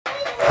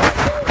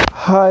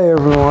Hi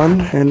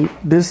everyone, and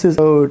this is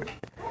episode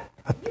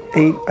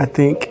 8. I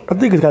think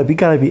it's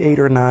gotta be 8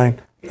 or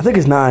 9. I think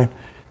it's 9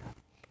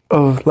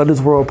 of Let This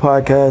World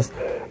podcast.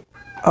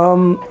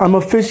 I'm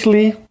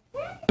officially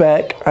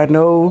back. I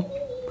know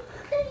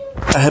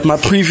I had my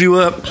preview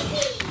up,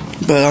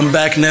 but I'm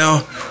back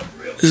now.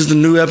 This is the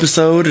new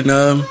episode, and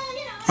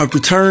I've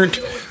returned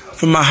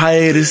from my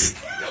hiatus.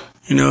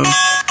 I'm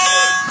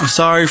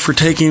sorry for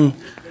taking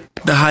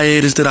the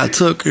hiatus that I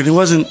took, and it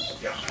wasn't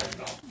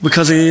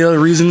because of any other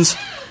reasons.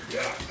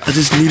 I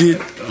just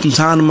needed some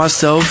time to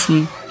myself,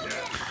 and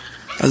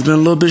I've been a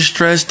little bit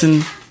stressed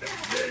and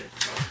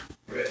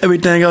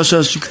everything else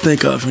you could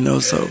think of,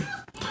 so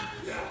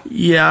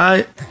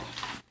yeah,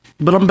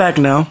 but I'm back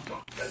now.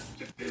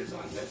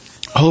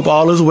 I hope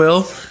all is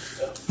well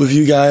with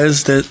you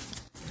guys that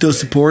still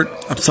support.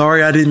 I'm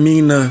sorry I didn't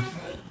mean to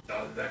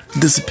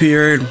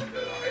disappear,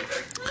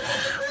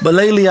 but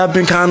lately I've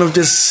been kind of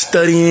just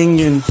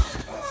studying and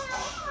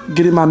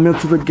getting my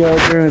mental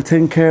together and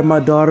taking care of my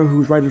daughter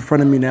who's right in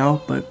front of me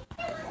now, but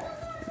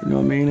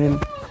and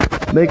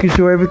making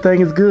sure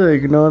everything is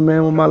good,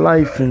 with my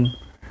life, and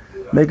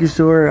making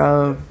sure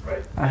I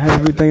have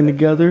everything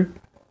together.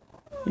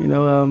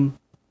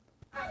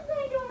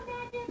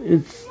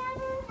 It's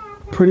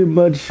pretty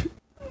much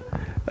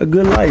a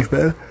good life,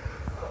 man.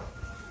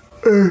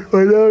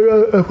 Right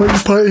now I put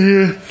this part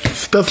here,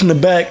 stuff in the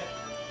back,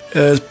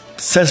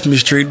 Sesame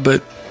Street,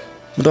 but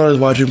my daughter's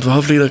watching, so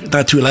hopefully it's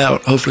not too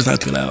loud.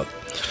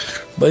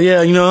 But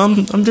yeah,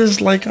 I'm just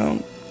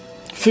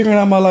figuring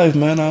out my life,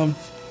 man.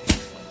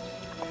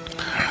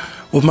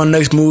 What my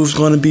next move's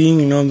going to be,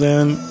 Am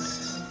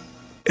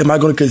I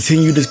going to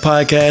continue this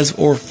podcast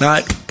or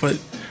not? But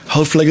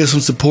hopefully I get some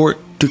support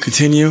to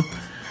continue.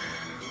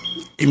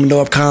 Even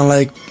though I'm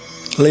kind of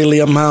lately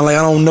I'm kind of I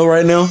don't know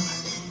right now.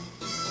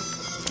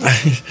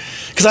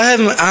 Because I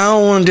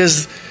don't want to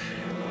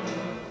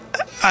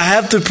I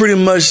have to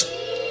pretty much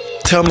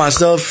tell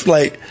myself,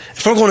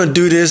 if I'm going to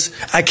do this,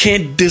 I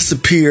can't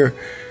disappear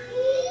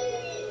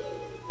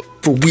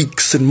for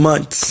weeks and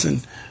months.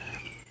 And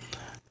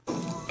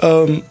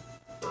I'm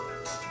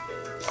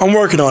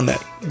working on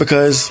that,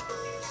 because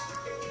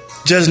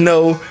just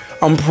know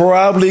I'm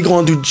probably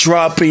going to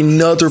drop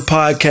another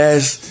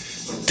podcast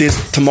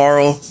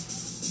tomorrow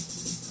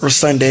or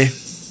Sunday.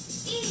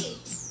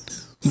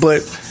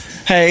 But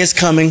hey, it's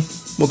coming.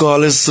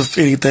 Regardless of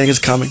anything, it's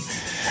coming.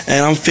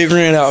 And I'm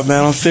figuring it out,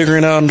 man. I'm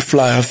figuring it out on the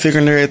fly. I'm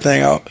figuring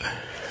everything out.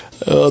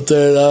 I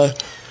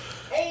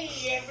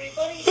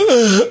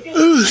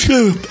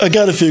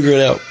gotta figure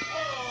it out.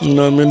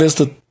 That's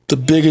the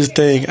biggest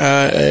thing.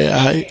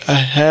 I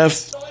have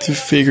to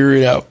figure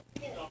it out.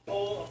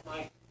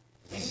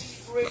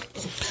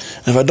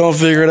 If I don't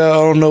figure it out,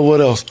 I don't know what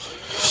else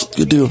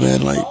to do,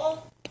 man.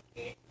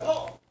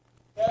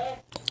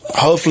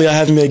 Hopefully I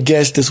have me a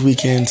guest this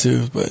weekend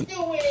too, but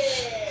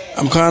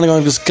I'm kind of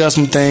going to discuss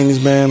some things,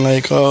 man.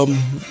 I've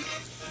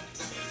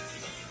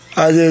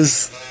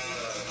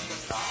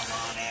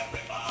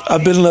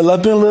been a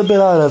little bit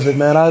out of it,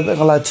 man. I'm not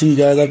gonna lie to you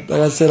guys. Like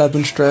I said, I've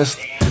been stressed.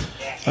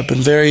 I've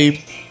been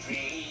very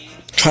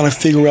trying to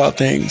figure out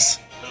things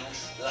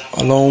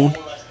alone.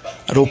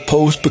 I don't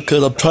post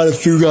because I'm trying to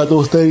figure out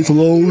those things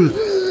alone.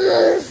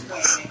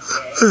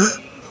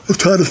 I'm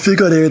trying to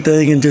figure out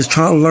everything and just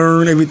trying to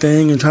learn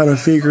everything and trying to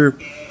figure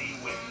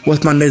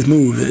what my next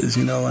move is.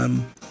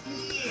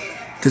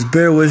 Just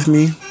bear with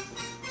me.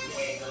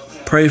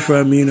 Pray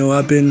for me.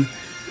 I've been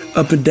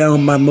up and down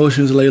with my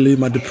emotions lately.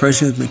 My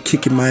depression has been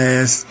kicking my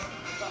ass.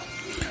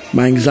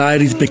 My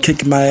anxiety's been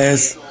kicking my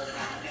ass.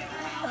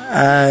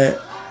 I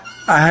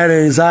had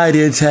an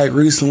anxiety attack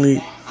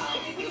recently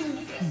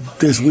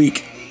this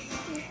week.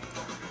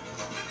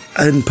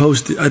 I didn't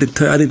post it. I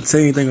didn't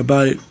say anything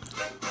about it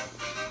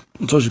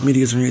on social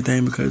media or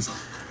anything because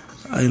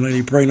I didn't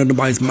really bring up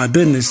nobody's my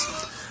business.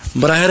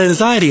 But I had an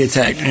anxiety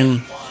attack,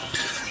 and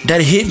that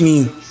hit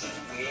me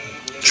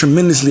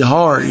tremendously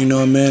hard,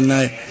 man.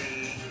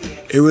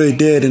 It really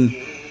did, and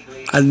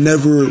I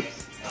never.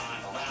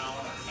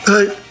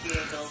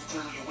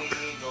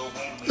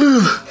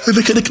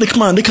 They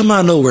come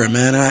out of nowhere,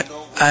 man.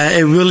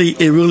 It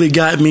really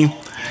got me,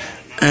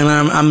 and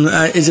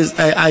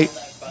I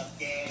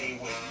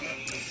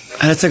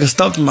had to take a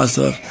stop to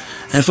myself.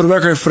 And for the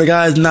record, for the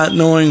guys not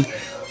knowing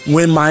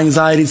when my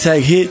anxiety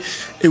attack hit,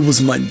 it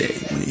was Monday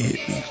when it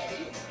hit me.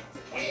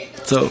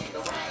 So,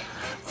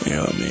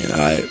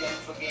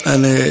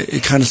 and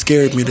it kind of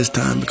scared me this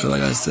time because,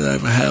 like I said, I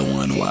haven't had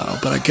one in a while.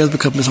 But I guess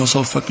because I'm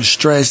so fucking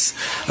stressed,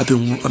 I've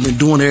been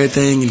doing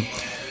everything, and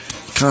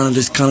kind of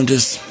just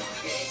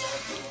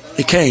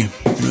it came.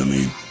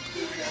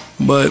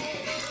 But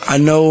I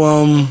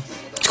know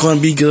it's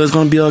gonna be good. It's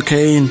gonna be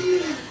okay. And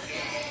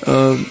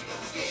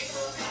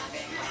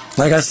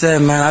like I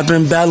said, man, I've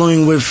been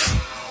battling with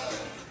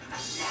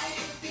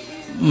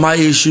my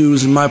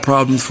issues and my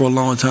problems for a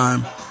long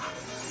time.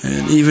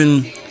 And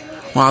even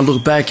when I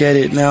look back at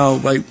it now,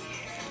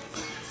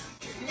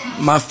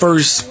 my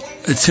first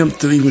attempt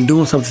to even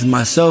doing something to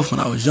myself when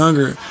I was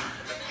younger,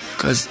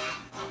 because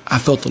I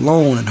felt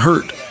alone and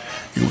hurt.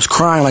 and was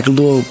crying like a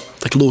little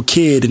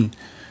kid, and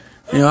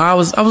you know, I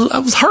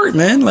was hurt,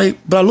 man. Like,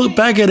 but I look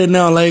back at it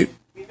now, like,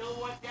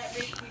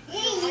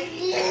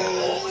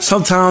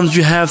 sometimes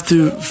you have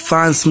to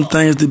find some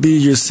things to be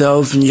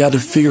yourself, and you got to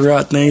figure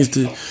out things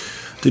to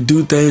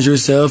do things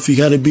yourself. You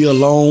got to be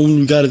alone.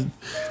 You got to.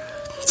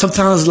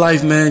 Sometimes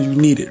life, man, you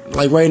need it.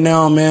 Like right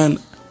now, man,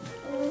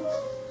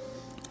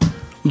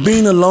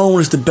 being alone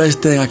is the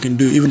best thing I can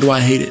do, even though I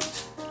hate it.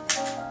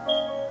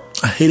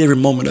 I hate every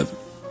moment of it.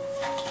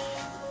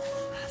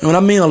 And when I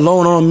mean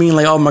alone, I don't mean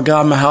like, oh my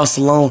God, my house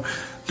alone.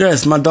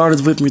 Yes, my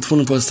daughter's with me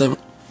 24/7.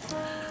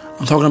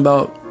 I'm talking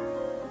about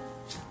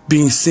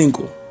being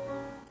single,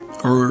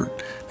 or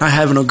not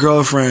having a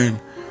girlfriend,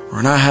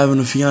 or not having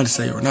a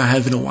fiance, or not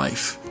having a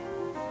wife.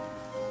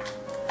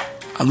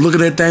 I'm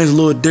looking at things a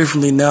little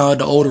differently now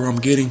the older I'm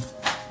getting.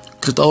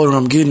 Because the older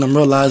I'm getting, I'm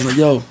realizing, like,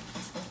 yo,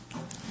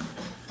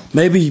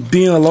 maybe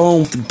being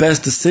alone is the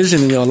best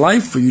decision in your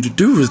life for you to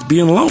do, is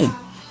being alone.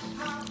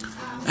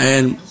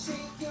 And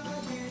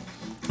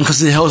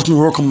because it helps me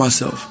work on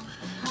myself.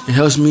 It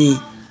helps me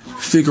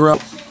figure out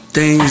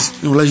things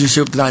in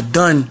relationship that I've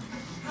done,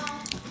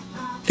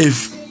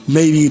 if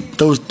maybe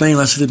those things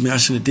I should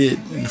have did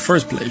in the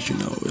first place, you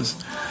know.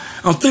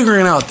 I'm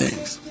figuring out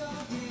things.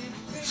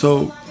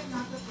 So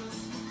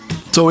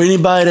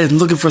anybody that's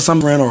looking for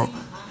something, or,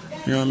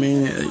 you know what I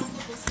mean,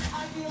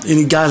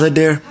 any guys out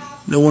there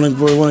that want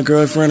a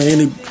girlfriend, or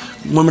any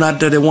women out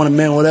there that want a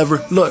man,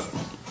 whatever, look.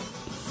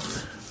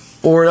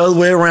 Or the other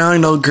way around, you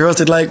know, girls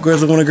that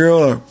want a girl,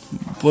 or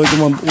boys that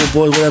want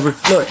boys, whatever.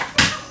 Look,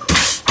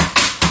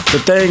 the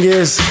thing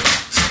is,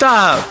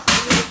 stop,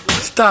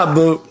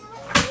 boo.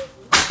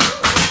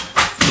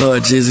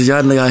 Lord Jesus,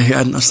 y'all know y'all here.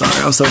 I'm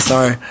sorry. I'm so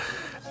sorry.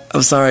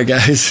 I'm sorry,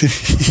 guys.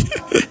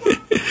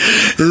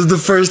 This is the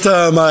first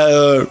time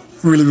I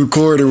really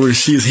recorded where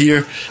she's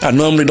here. I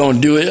normally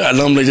don't do it. I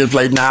normally just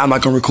like, nah, I'm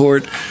not gonna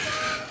record.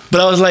 But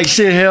I was like,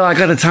 shit, hell, I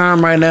got the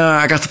time right now.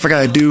 I got stuff I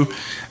gotta do.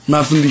 I'm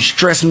not gonna be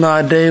stressing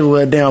all day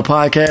with a damn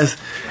podcast.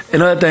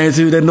 Another thing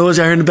too, that noise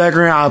y'all hear in the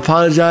background, I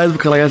apologize,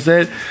 because like I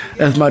said,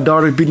 that's my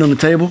daughter beating on the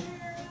table.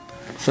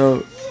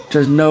 So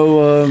just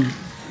know,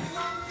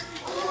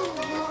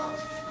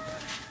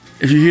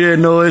 if you hear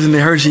that noise and it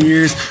hurts your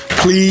ears,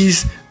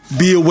 please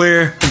be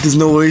aware of this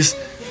noise.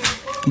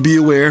 Be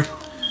aware.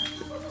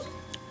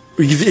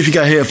 If you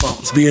got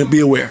headphones, be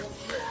aware.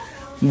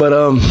 But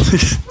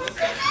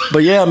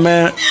but yeah,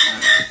 man,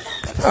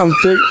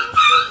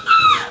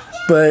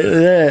 but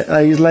yeah,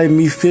 like, it's like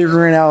me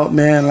figuring out,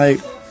 man, like,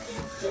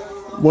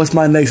 what's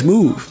my next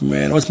move,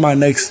 man? What's my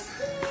next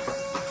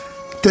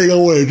thing I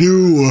want to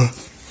do,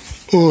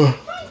 or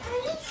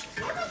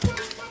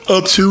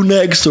up to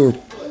next,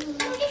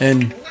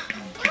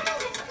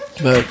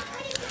 but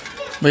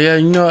yeah,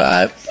 you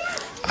know,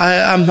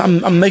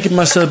 I'm making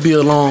myself be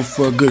alone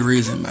for a good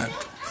reason, man.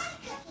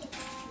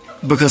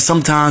 Because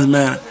sometimes,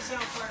 man,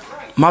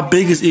 my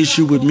biggest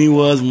issue with me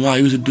was what I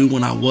used to do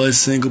when I was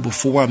single,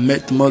 before I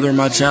met the mother of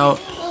my child.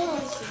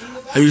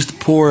 I used to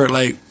pour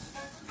like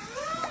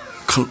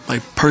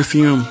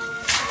perfume,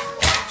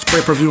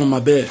 spray perfume on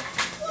my bed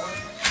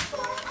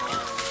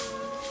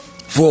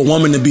for a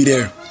woman to be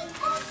there,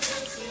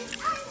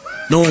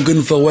 knowing good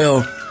and full well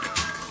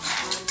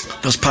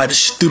that was probably the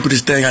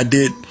stupidest thing I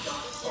did.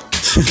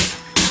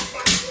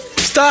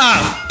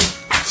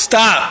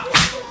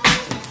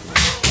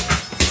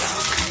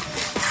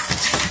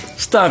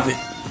 Stop it.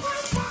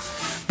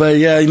 But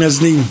yeah, you know,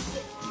 Sneak,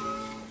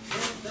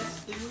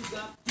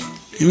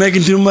 you're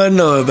making too much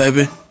noise,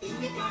 baby.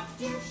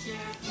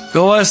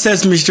 Go watch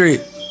Sesame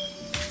Street.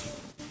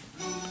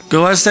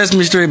 Go watch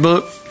Sesame Street,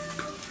 book.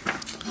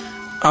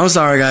 I'm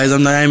sorry, guys.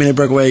 I'm not aiming to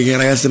break away again.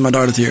 Like I said, my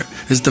daughter's here.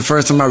 This is the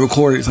first time I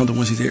recorded something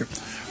when she's here.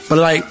 But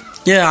like,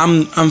 yeah,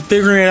 I'm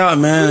figuring it out,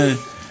 man.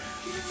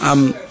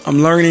 I'm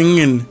learning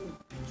and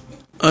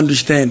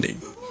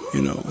understanding,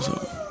 you know. So,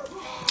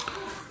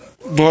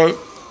 but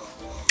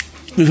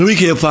this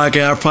weekend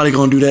podcast, I'm probably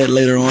gonna do that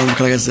later on,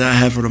 because like I said, I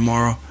have for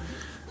tomorrow,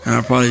 and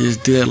I'll probably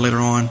just do that later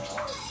on,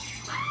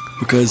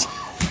 because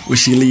when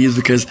she leaves,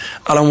 because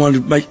I want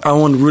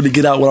to really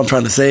get out what I'm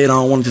trying to say, and I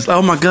don't want to just,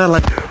 oh my God,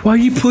 like, why are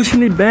you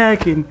pushing it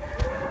back, and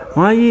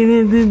why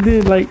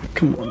you like,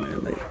 come on,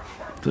 man, like,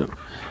 so,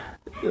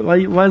 why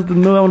is the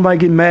noise? Everybody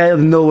get mad at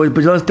the noise?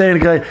 But you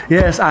understand, like,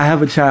 yes, I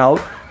have a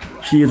child.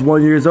 She is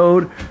 1 year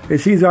old, and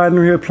she's out in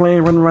here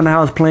playing, running around the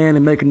house playing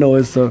and making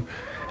noise. So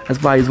that's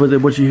why it's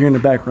what you hear in the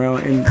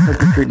background, and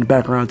the street in the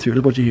background too.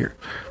 That's what you hear.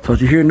 So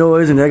if you hear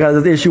noise and that got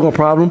an issue or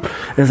problem,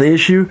 there's an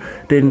issue,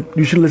 then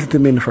you should listen to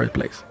me in the first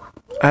place.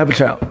 I have a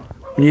child.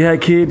 When you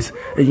have kids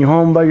and you're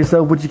home by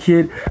yourself with your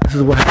kid, this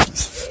is what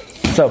happens.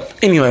 So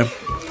anyway,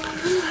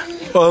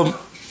 but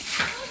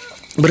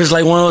it's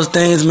like one of those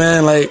things,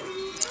 man. Like,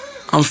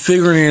 I'm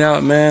figuring it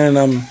out, man.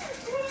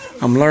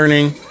 I'm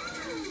learning,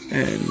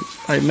 and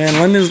like, man,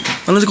 London's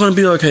gonna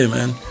be okay,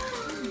 man.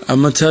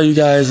 I'm gonna tell you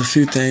guys a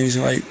few things,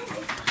 like,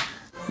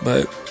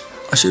 but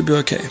I should be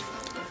okay.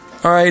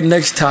 All right,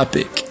 next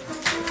topic.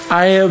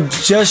 I have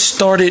just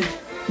started.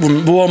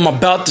 Well, I'm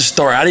about to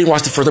start. I didn't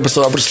watch the first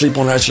episode. I went to sleep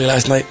on it actually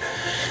last night.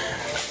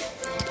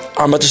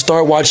 I'm about to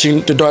start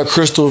watching the Dark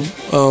Crystal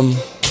series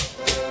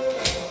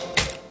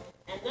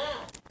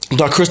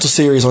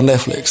on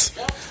Netflix.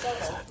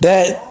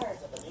 That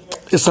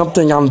is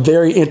something I'm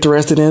very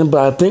interested in,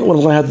 but I think what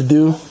I'm going to have to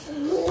do,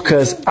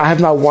 because I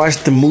have not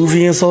watched the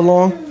movie in so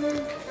long,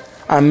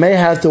 I may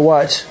have to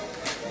watch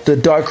the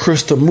Dark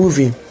Crystal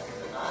movie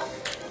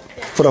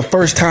for the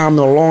first time in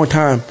a long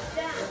time,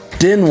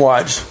 then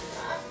watch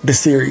the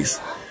series.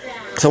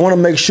 So I want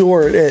to make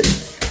sure that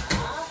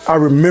I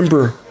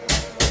remember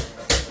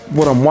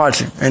what I'm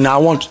watching, and I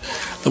want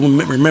to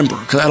remember,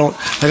 because I don't,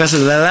 like I said,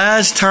 the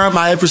last time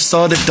I ever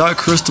saw the Dark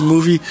Crystal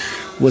movie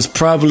was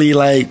probably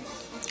like,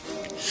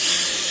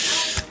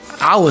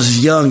 I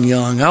was young.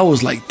 I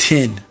was like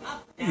 10,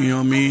 you know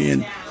what I mean?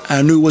 And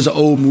I knew it was an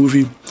old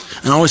movie,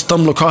 and I always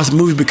stumbled across the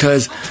movie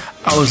because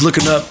I was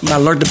looking up and I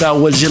learned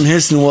about what Jim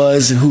Henson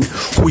was and who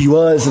he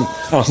was, and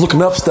I was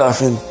looking up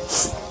stuff, and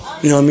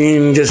you know what I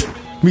mean, just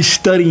me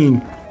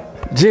studying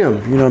Jim,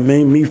 you know what I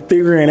mean, me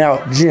figuring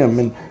out Jim,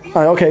 and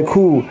like, okay,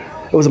 cool.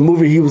 It was a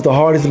movie. He was the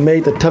hardest to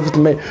make, the toughest to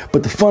make,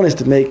 but the funnest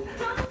to make,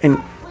 and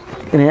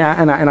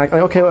I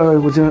okay, what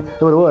it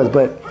was,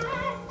 but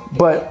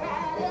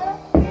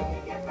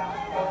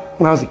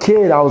when I was a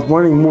kid, I was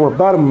learning more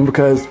about him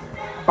because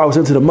I was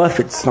into the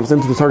Muppets, and I was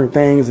into certain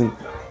things, and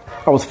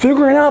I was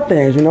figuring out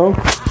things, you know.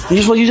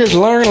 You just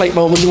learn, like,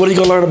 well, what are you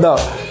gonna learn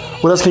about?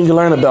 What else can you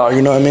learn about?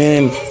 You know what I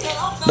mean?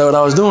 That's what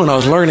I was doing. I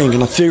was learning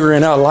and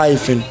figuring out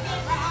life and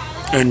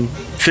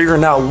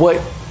figuring out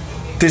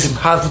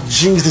how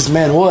genius this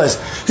man was.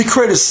 He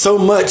created so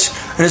much,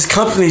 and his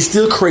company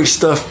still creates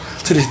stuff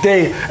to this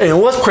day. And it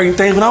was creating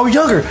things when I was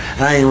younger,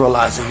 and I didn't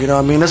realize it. You know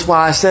what I mean? That's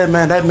why I said,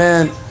 man, that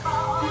man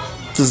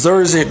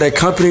deserves it. That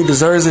company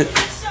deserves it.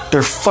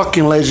 They're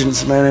fucking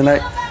legends, man, and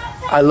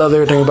I love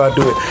everything about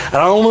it. And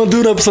I don't want to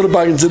do the episode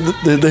about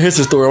the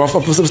history story. I'm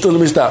still,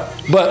 let me stop.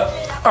 But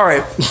all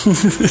right,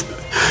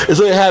 it's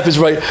what happens,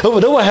 right? That's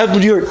what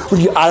happens when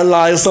you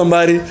idolize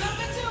somebody.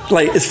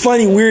 Like, it's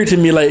funny, weird to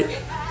me. Like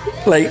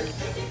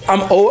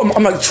I'm old.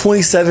 I'm like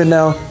 27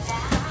 now,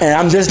 and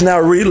I'm just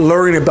now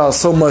learning about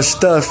so much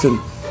stuff, and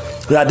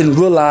that I didn't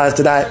realize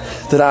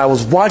that I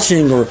was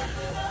watching, or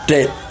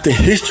that the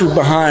history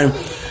behind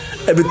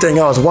everything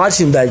I was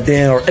watching back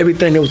then, or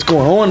everything that was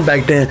going on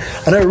back then.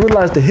 I never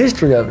realized the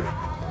history of it,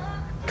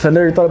 because I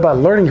never thought about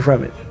learning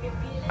from it.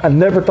 I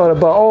never thought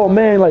about, oh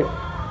man, like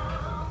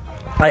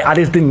I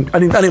didn't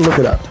look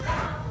it up.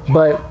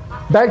 But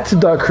back to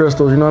Dark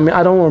Crystal, you know what I mean?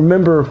 I don't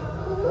remember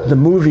the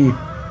movie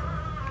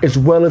as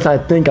well as I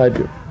think I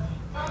do.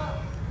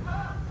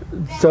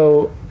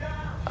 So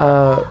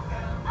I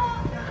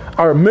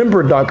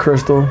remember Dark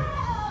Crystal,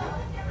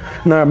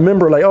 and I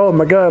remember like, oh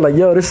my God, like,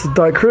 yo, this is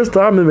Dark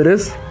Crystal. I remember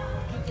this.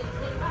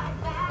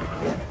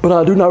 But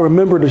I do not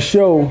remember the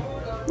show.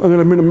 I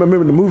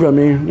remember the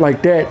movie,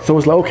 like that. So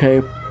it's like,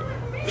 okay,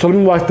 so let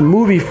me watch the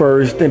movie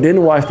first, and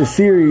then watch the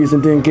series,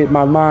 and then get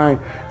my mind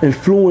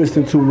influenced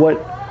into what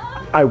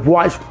I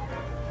watched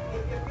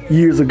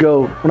years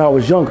ago when I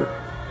was younger.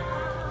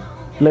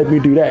 Let me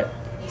do that.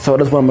 So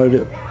that's what I'm gonna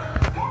do.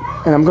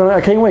 And I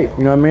can't wait.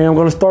 You know what I mean? I'm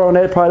gonna start on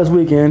that probably this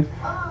weekend.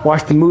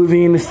 Watch the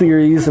movie and the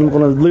series. I'm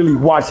gonna literally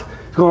watch.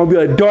 It's gonna be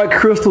a Dark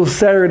Crystal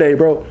Saturday,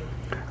 bro.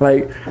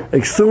 Like,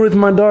 as soon as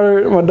my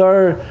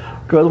daughter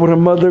goes with her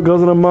mother, goes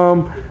with her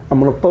mom,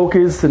 I'm gonna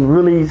focus and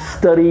really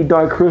study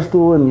Dark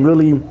Crystal and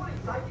really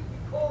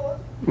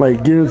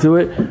like get into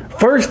it.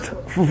 First,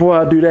 before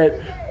I do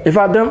that, if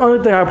I done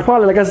other thing, I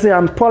probably, like I said,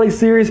 I'm probably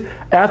serious.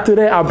 After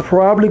that, I'm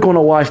probably gonna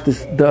watch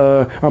this.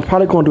 I'm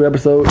probably gonna do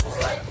episode,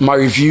 my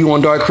review on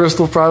Dark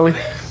Crystal, probably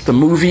the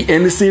movie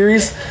and the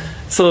series.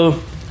 So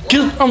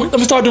I'm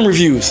gonna start doing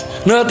reviews.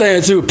 Another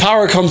thing too,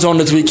 Power comes on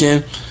this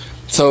weekend.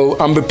 So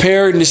I'm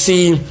prepared to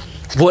see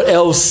what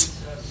else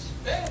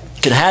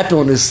can happen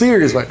on this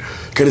series, like,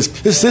 because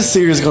this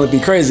series is gonna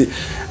be crazy.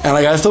 And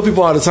like I tell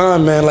people all the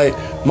time, man, like,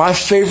 my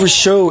favorite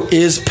show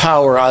is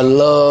Power. I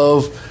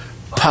love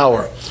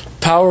Power.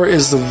 Power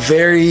is a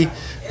very,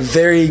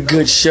 very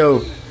good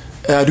show.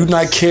 And I do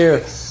not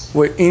care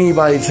what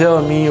anybody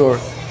tell me or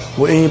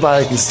what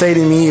anybody can say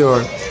to me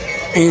or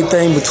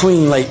anything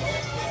between. Like,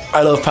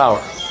 I love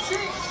Power.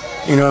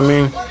 You know what I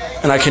mean?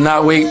 And I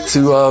cannot wait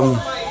to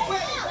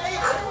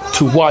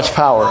watch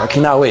Power. I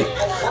cannot wait.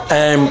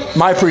 And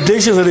my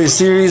predictions of this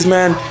series,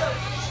 man,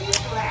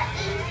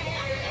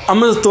 I'm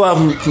gonna throw out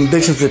some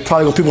predictions that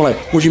probably people are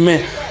like, what you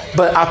mean?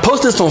 But I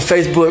posted this on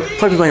Facebook.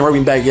 Probably people ain't wrote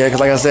me back yet, because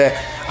like I said,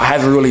 I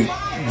haven't really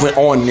went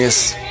on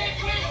this.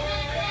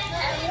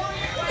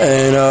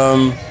 And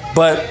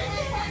but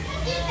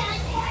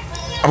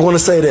I'm gonna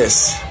say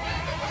this.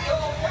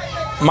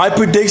 My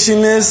prediction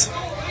is,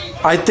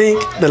 I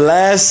think the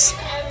last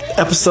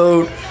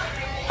episode,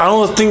 I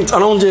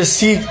don't just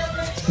see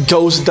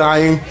Ghost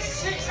dying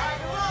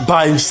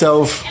by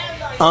himself.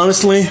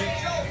 Honestly,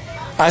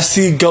 I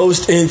see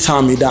Ghost and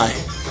Tommy dying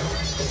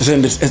at the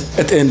end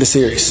of the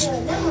series.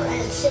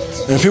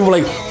 And people are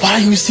like, why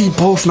do you see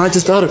both, not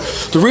just the other?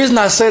 The reason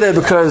I say that,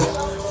 because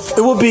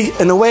it will be,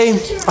 in a way, I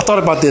thought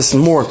about this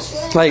more.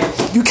 Like,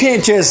 you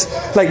can't just,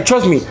 like,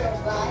 trust me,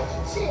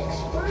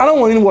 I don't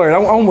want any words.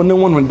 I don't want no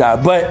one to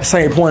die. But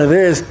same point it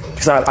is,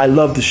 because I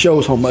love the show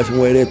so much and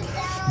the way it is.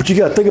 But you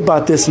got to think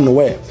about this in a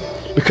way,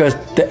 because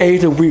the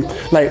age that we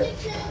like,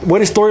 what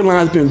the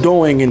storyline's been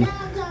doing and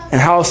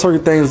how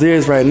certain things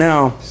is right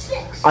now,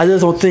 I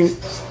just don't think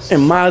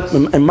in my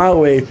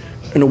way,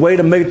 in a way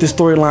to make the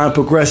storyline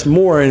progress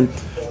more and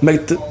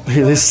make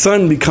his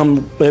son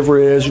become whatever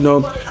it is,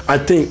 I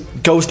think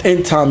Ghost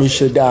and Tommy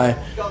should die,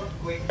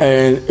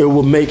 and it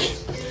will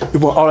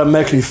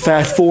automatically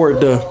fast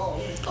forward to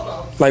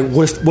like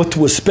what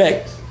to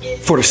expect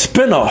for the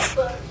spinoff.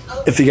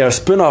 If he got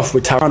a spinoff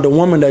with Wonder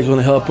Woman that's going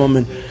to help him,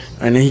 and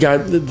then he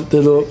got the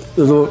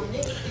little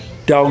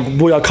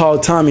boy I call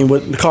Tommy,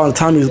 calling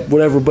Tommy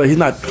whatever, but he's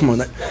not. Come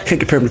on, I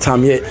can't compare him to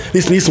Tommy yet. He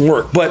needs some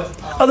work. But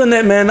other than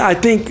that, man, I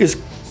think it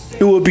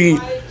would be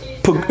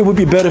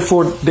better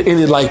for the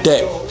ending like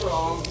that.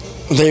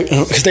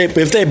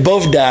 If they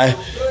both die,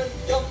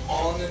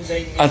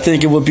 I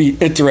think it would be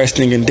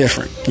interesting and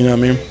different. You know what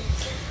I mean?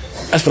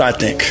 That's what I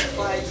think.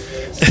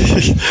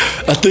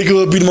 I think it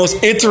would be the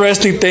most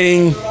interesting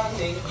thing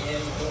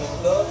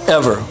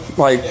ever.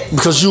 Like,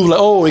 because you like,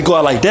 oh, it go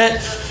out like that.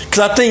 Because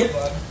I think,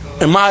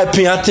 in my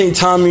opinion, I think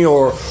Tommy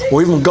or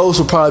even Ghost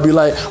would probably be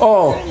like,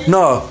 oh,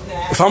 no,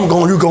 if I'm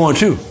going, you going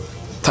too,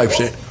 type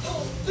shit.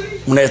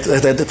 When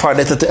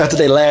after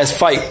their last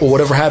fight or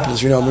whatever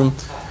happens, you know what I mean?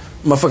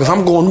 Motherfucker, if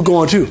I'm going, you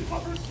going too,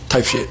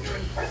 type shit.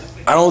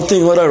 I don't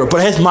think whatever, but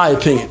that's my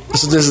opinion.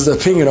 This is an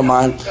opinion of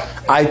mine.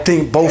 I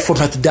think both of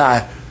them have to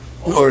die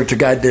in order to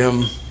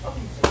goddamn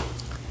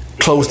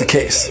close the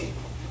case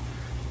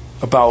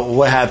about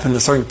what happened to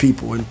certain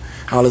people and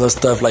all this other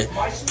stuff. Like,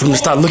 for them to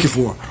start looking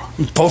for them,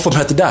 both of them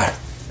have to die.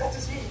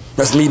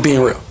 That's me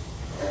being real.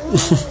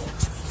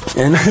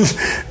 and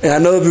I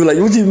know people are like,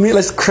 what do you mean?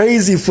 That's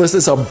crazy for us.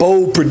 It's a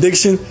bold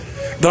prediction.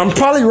 But I'm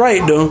probably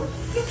right, though.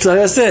 So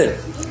like I said,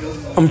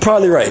 I'm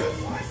probably right.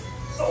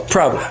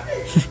 Probably.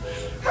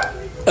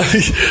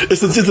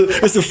 It's a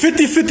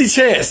 50-50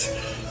 chance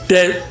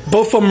that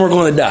both of them are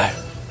going to die.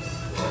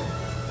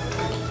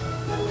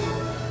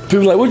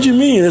 People are like, what do you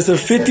mean? It's a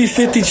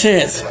 50-50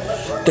 chance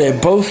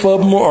that both of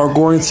them are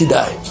going to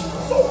die.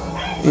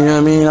 You know what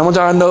I mean? I want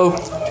y'all to know,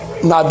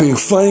 I'm not being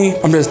funny.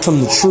 I'm just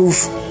telling the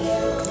truth.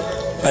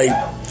 Like,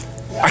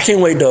 I can't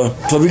wait though.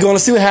 So we're going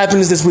to see what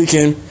happens this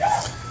weekend.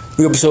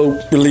 The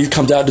episode release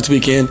comes out this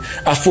weekend.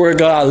 I swear to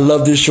God, I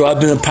love this show. I've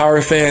been a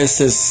Power fan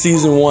since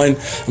season 1.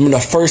 I mean, the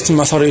first time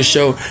I saw this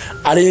show,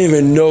 I didn't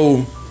even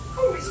know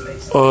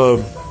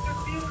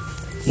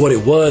what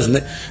it was. And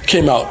it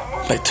came out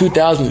like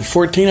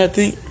 2014, I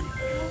think.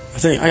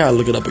 I gotta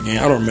look it up again.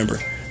 I don't remember.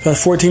 It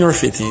was 14 or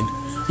 15.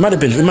 It might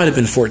have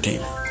been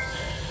 14.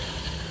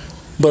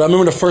 But I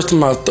remember the first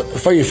time I was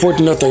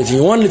 14 or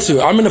 13. One or two.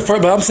 I remember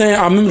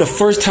the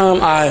first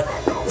time I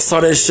saw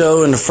that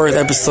show in the first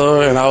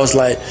episode, and I was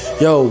like,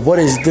 yo, what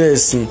is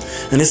this? And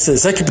it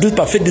says, second produced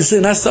by 50 Cent.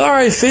 And I said, all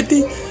right,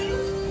 50,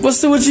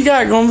 what you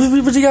got?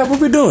 What you got?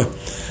 What we doing?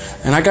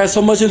 And I got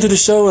so much into the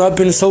show, and I've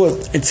been so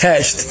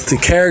attached to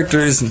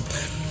characters and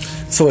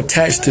so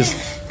attached to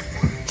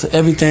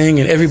everything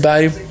and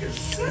everybody.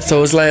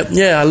 So it's like,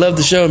 yeah, I love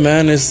the show,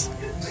 man. It's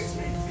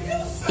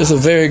a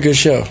very good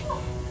show.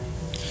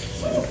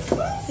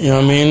 You know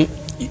what I mean?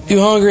 You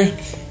hungry?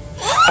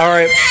 All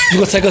right, you're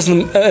going to take us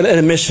on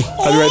an mission.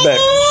 I'll be right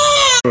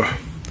back.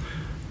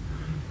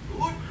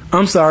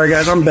 I'm sorry,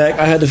 guys. I'm back.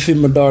 I had to feed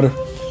my daughter.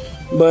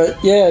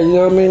 But, yeah, you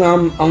know what I mean?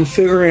 I'm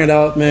figuring it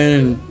out, man.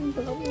 And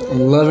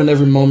I'm loving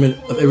every moment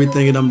of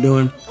everything that I'm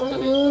doing.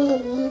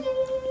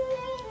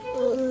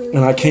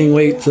 And I can't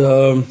wait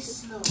to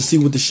see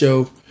what the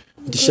show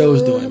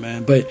is doing,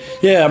 man. But,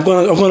 yeah, I'm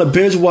gonna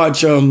binge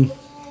watch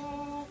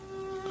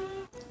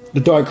The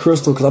Dark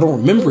Crystal, because I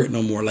don't remember it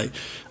no more. Like,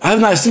 I have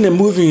not seen that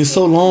movie in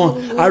so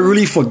long. I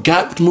really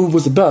forgot what the movie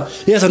was about.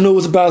 Yes, I knew it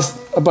was about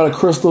a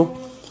crystal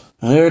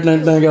and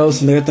everything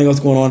else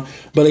going on.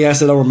 But like I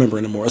said, I don't remember it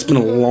anymore. It's been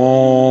a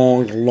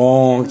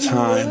long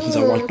time since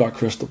I watched Dark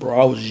Crystal, bro.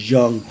 I was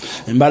young.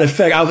 And by the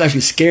fact, I was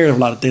actually scared of a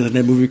lot of things in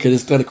that movie because it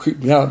started to creep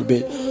me out a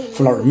bit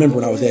from what I remember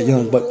when I was that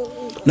young. But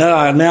now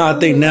I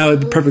think now is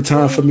the perfect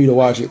time for me to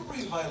watch it.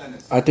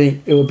 I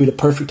think it would be the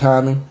perfect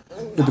timing.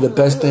 It would be the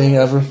best thing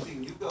ever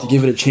to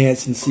give it a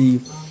chance and see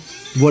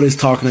what it's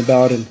talking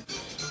about and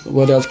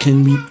what else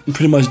can we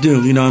pretty much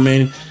do, you know what I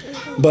mean?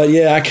 But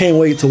yeah, I can't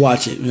wait to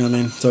watch it, you know what I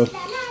mean? So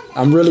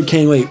I really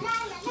can't wait,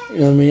 you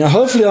know what I mean?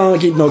 Hopefully I don't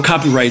get no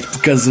copyrights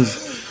because of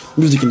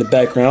music in the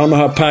background. I don't know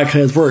how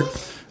podcasts work.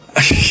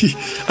 I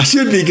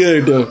should be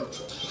good though.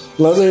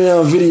 Unless it's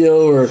on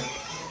video or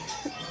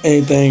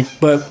anything.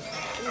 But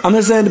I'm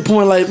just saying the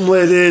point, like what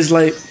it is,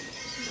 like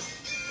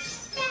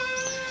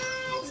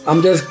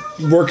I'm just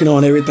working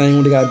on everything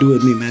what they gotta do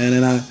with me, man,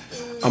 and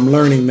I'm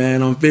learning,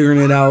 man. I'm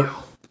figuring it out.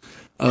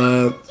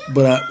 Third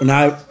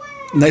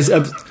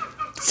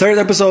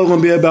episode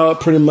gonna be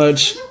about pretty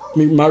much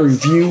my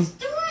review.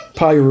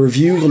 Probably a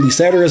review gonna be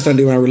Saturday or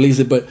Sunday when I release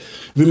it, but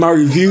be my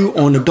review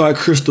on the Dark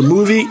Crystal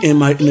movie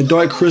and the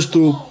Dark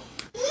Crystal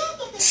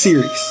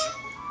series.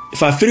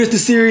 If I finish the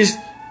series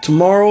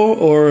tomorrow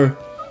or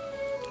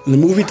in the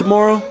movie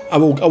tomorrow, I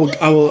will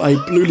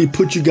literally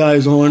put you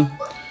guys on,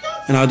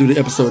 and I'll do the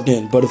episode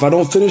then. But if I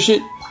don't finish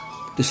it,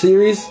 the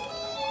series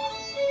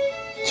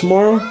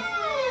tomorrow,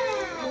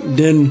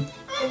 then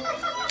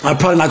I'm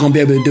probably not gonna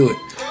be able to do it.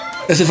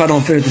 That's if I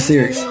don't finish the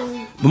series.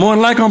 But more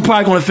than likely, I'm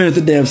probably gonna finish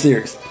the damn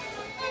series.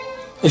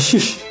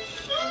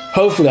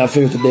 Hopefully, I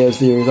finish the damn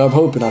series. I'm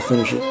hoping I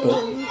finish it,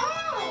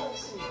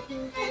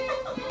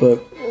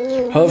 but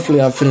hopefully,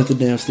 I finish the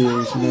damn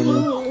series. You know what I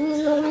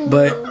mean?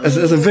 But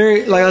it's a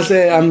very, like I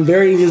said, I'm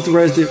very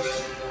interested.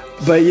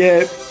 But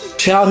yeah,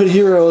 childhood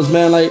heroes,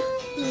 man. Like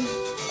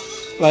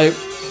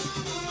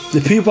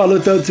the people I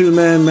looked up to,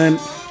 man,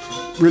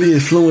 really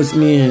influenced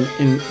me in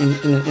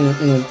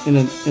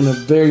a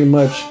very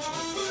much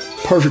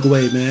perfect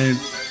way, man.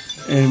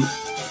 And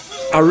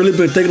I really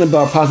been thinking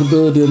about the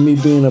possibility of me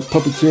being a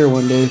puppeteer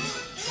one day.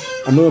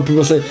 I know when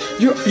people say,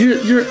 you're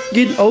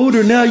getting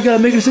older now, you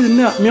gotta make a decision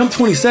now. I mean, I'm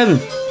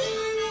 27.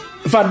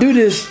 If I do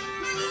this,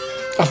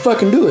 I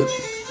fucking do it.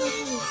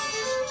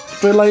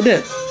 Straight like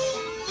that.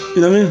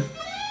 You know what I mean?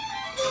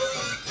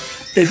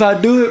 If I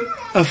do it,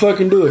 I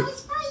fucking do it.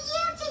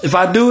 If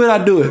I do it, I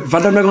do it. If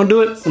I'm not gonna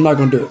do it, I'm not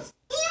gonna do it.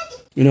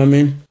 You know what I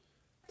mean?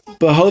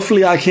 But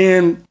hopefully I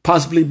can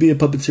possibly be a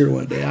puppeteer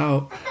one day.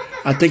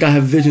 I think I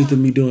have visions of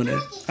me doing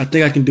that. I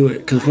think I can do it.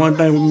 Because one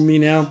thing with me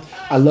now,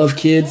 I love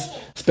kids.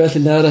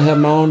 Especially now that I have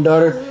my own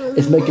daughter.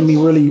 It's making me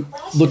really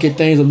look at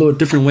things a little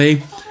different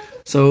way.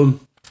 So,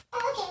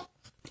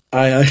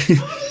 I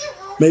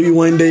maybe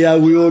one day I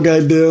will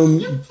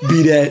goddamn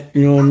be that.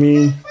 You know what I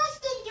mean?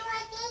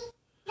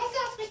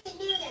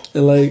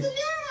 And like,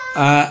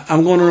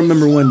 I'm going to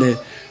remember one day.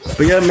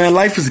 But yeah, man,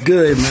 life is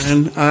good,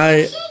 man.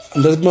 I'm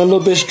just been a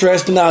little bit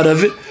stressed and out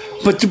of it.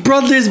 But your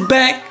brother is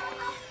back.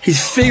 He's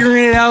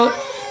figuring it out.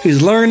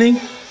 He's learning.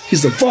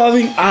 He's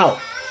evolving out.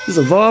 He's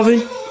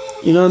evolving.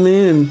 You know what I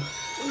mean? And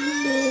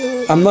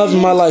I'm loving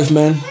my life,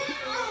 man.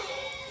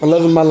 I'm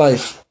loving my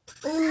life.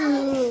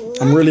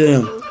 I really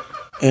am.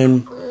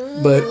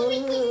 But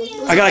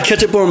I gotta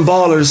catch up on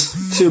Ballers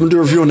too. I'm gonna do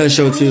a review on that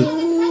show too.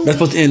 That's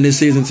supposed to end this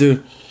season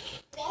too.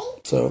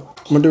 So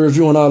I'm gonna do a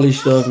review on all these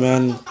stuff,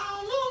 man.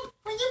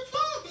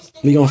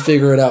 We gonna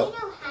figure it out.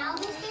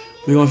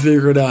 We gonna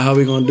figure it out how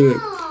we gonna do it.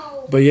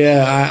 But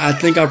yeah, I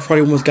think I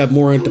probably almost got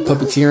more into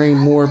puppeteering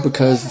more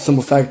because the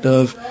simple fact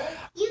of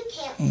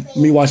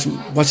me watching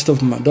stuff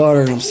with my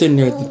daughter, and I'm sitting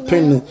there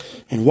depending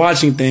and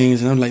watching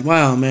things, and I'm like,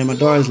 wow, man, my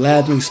daughter's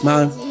laughing,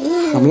 smiling.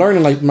 I'm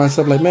learning like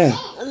myself, like, man,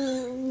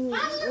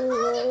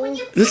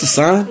 is this a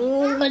sign?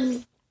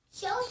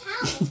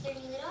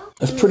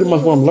 That's pretty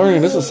much what I'm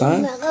learning. This is a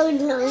sign.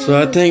 So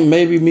I think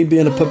maybe me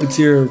being a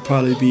puppeteer would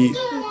probably be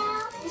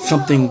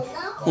something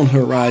on the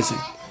horizon.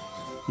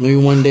 Maybe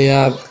one day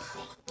I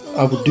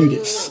would do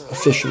this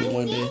officially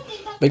one day.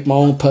 Make my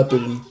own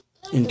puppet and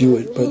do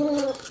it. But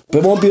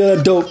it won't be an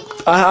adult.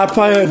 I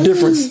probably have a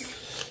difference.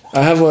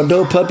 I have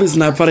adult puppets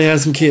and I probably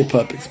have some kid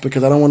puppets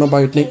because I don't want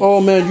nobody to think,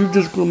 oh man, you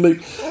just want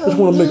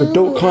to make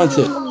adult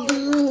content.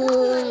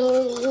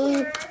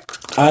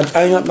 I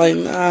ain't like,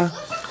 nah.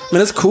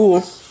 Man, it's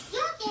cool.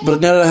 But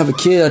now that I have a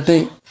kid, I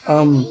think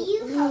I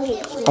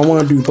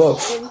want to do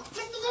both.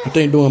 I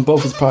think doing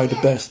both is probably the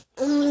best.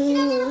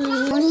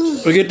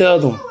 Go get the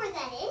other one.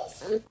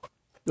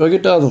 Go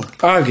get the other one.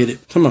 I'll get it.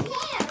 Come on.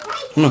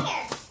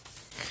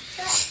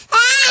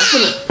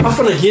 I'm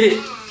finna get it.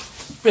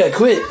 Yeah,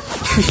 quit.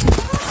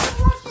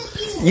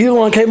 You the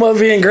one came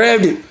over here and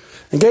grabbed it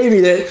and gave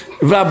me that.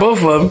 About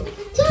both of them.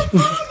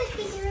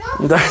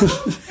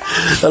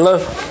 Hello?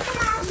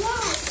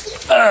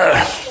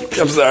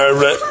 I'm sorry,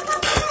 but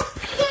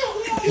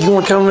you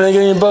want to come in and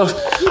get me both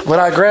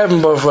without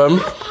grabbing both of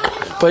them.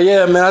 But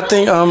yeah, man, I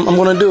think I'm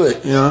gonna do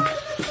it. You know,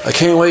 I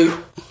can't wait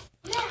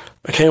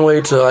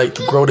to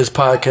grow this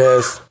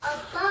podcast.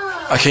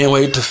 I can't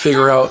wait to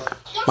figure out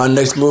my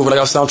next move. Like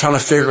I said, I'm trying to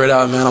figure it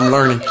out, man. I'm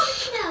learning.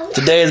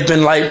 Today has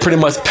been like pretty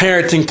much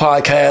parenting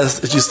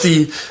podcast. As you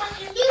see,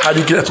 how do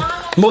you get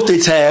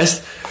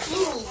multitask?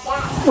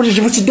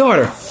 What's your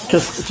daughter?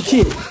 Because it's a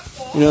kid.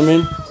 You know what I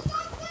mean?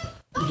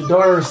 It's your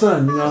daughter or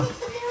son, you know?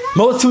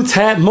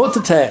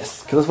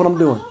 Multitask. Because that's what I'm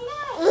doing.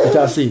 As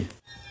y'all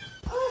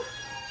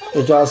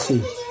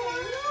see.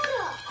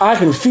 I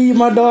can feed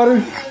my daughter,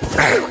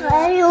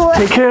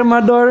 take care of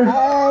my daughter,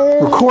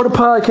 record a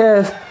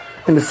podcast,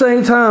 and at the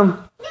same time,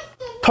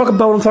 talk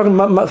about what I'm talking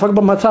about, talk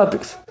about my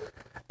topics.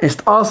 It's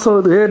also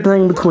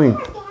everything in between.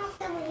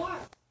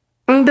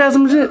 Ain't that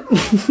some shit?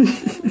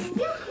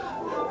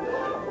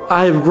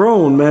 I have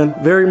grown, man,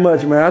 very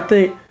much, man. I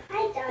think,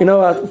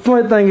 the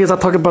funny thing is I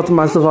talk about to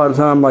myself all the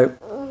time, like,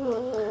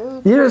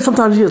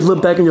 sometimes you just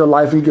look back in your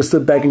life and you just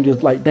sit back and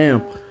just like,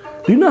 damn,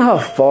 do you know how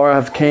far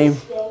I've came?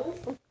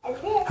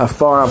 How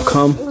far I've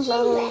come?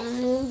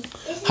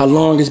 How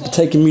long it's been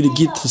taking me to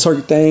get to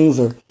certain things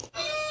or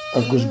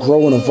just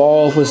grow and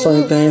evolve with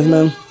certain things,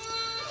 man?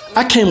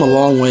 I came a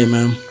long way,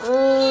 man.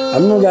 I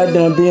remember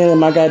goddamn being in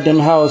my goddamn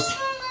house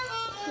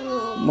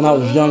when I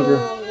was younger.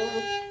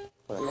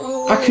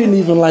 I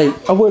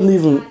wasn't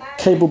even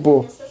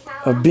capable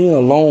of being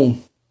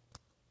alone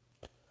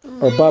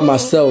or by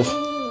myself.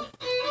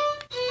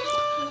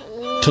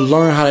 to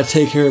learn how to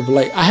take care of.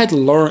 Like, I had to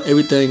learn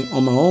everything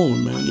on my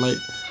own, man. Like,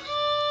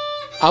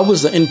 I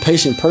was an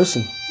impatient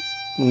person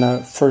when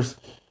I first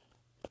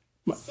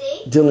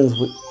dealing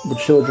with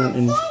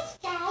children,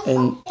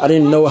 and I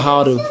didn't know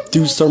how to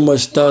do so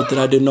much stuff that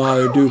I didn't know how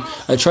to do.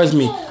 Like, trust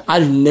me, I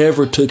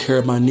never took care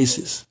of my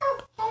nieces.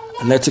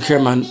 I never took care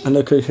of my, you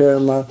know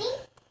what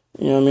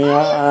I mean?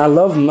 I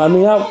love them. I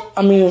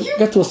mean,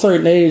 got to a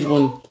certain age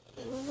when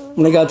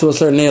they got to a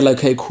certain age, like,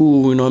 hey,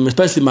 cool, you know what I mean?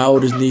 Especially my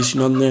oldest niece,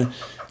 you know what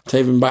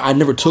I mean? I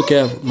never took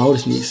care of my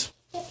oldest niece.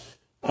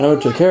 I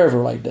never took care of her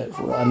like that.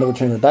 I never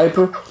changed her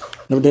diaper,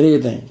 never did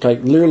anything.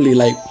 Like, literally,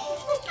 like,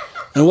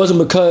 and it wasn't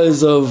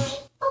because of,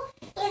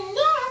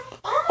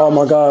 oh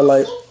my God,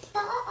 like,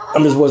 I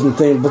just wasn't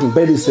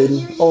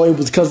babysitting. Oh, it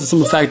was because of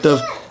some fact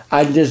of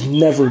I just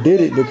never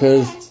did it,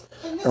 because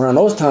around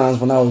those times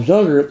when I was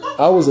younger,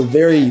 I was a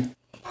very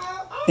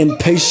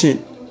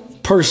impatient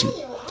person.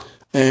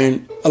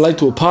 And I like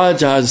to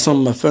apologize to some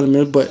of my family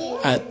members,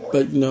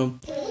 but you know,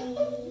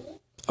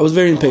 I was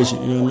very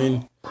impatient, you know what I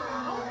mean?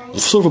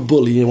 Sort of a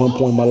bully at one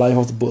point in my life. I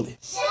was a bully.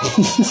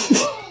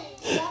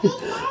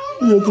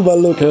 You know, to my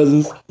little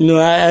cousins. You know,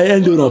 I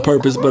didn't do it on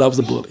purpose, but I was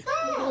a bully.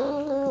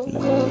 You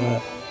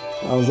know,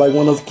 I was like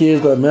one of those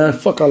kids that, man,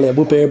 fuck all that,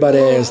 whoop everybody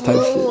ass type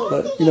shit.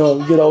 But, you know,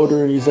 you get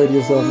older and you say to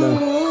yourself, man,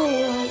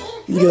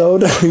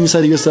 you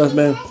say to yourself,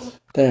 man,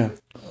 damn.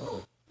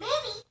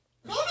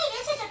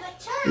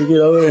 You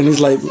get older and it's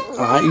like,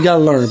 you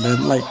gotta learn,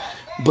 man. Like,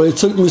 but it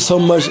took me so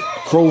much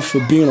growth for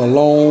being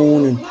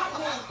alone and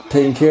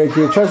taking care of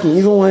kids. Trust me,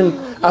 even when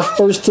I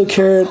first took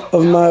care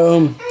of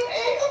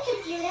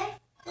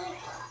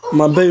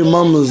my baby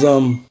mama's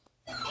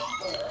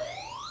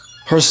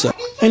herself, I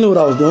didn't know what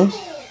I was doing.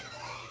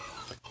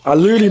 I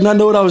literally did not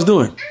know what I was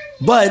doing.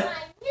 But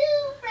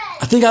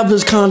I think I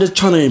was kind of just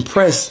trying to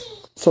impress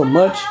so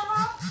much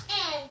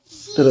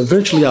that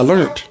eventually I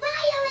learned.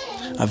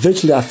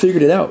 Eventually I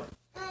figured it out.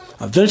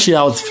 Eventually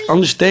I was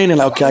understanding,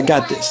 like, okay, I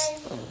got this.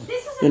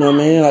 You know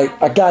what I mean?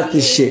 Like, I got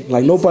this shit.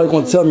 Like, nobody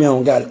gonna tell me I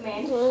don't got it.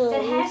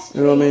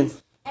 You know what I mean?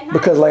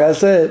 Because like I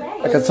said,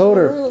 like I told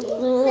her,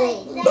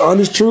 the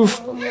honest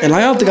truth, and I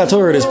don't think I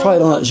told her this, probably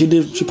don't,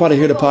 she probably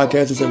hear the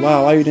podcast and say,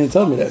 wow, why you didn't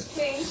tell me that?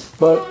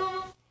 But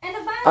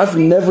I've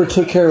never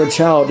took care of a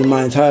child in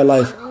my entire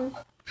life.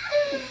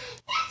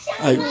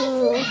 Like,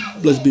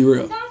 let's be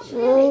real.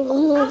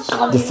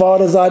 The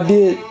fathers I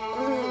did,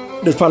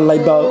 there's probably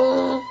like about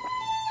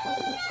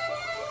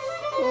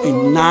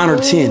 9 or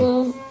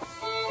 10.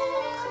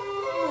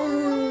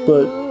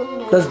 But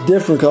that's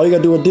different, because all you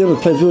gotta do with them is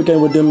play video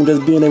game with them and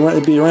just be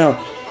around.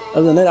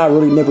 Other than that, I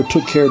really never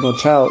took care of no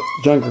child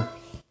younger.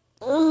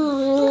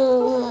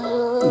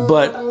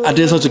 But I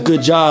did such a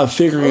good job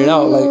figuring it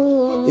out.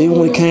 Like, even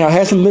when it came, I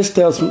had some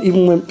missteps.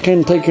 Even when it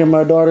came to take care of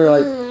my daughter,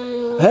 like,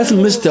 I had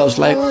some missteps.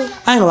 Like, I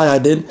ain't gonna lie, I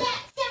did.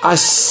 I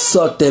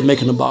sucked at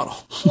making a bottle.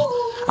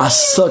 I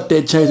sucked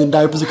at changing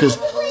diapers because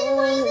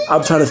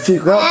I'm trying to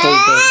figure out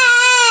those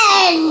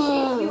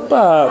things.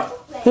 But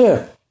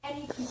yeah.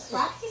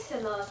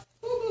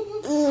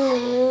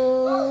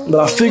 But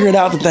I figured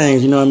out the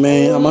things, you know what I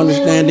mean? I'm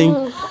understanding,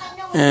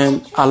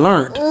 and I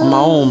learned on my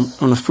own,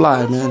 on the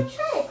fly, man.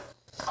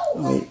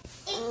 Like,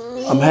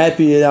 I'm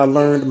happy that I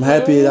learned. I'm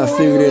happy that I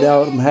figured it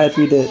out. I'm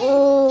happy that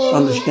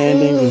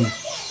understanding,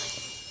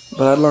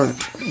 but I learned,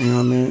 you know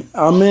what I mean?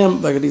 I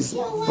mean, like these,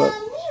 but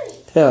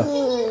yeah.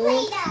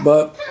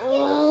 But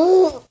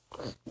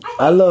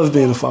I love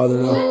being a father,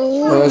 though.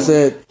 Like I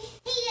said,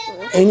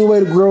 any way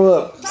to grow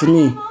up for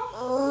me,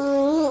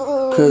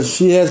 because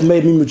she has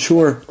made me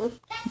mature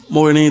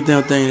more than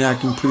anything that I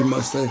can pretty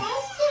much say.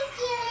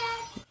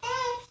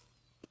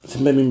 She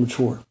made me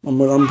mature.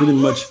 I'm pretty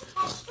much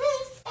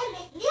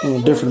in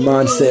a different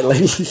mindset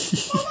lately.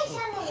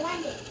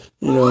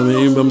 You know what I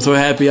mean? But I'm so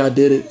happy I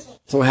did it.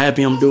 So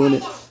happy I'm doing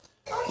it.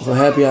 I'm so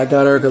happy I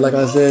got her, because like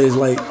I said,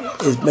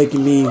 it's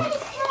making me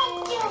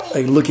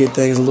like look at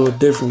things a little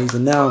differently. So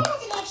now,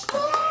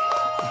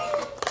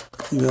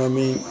 you know what I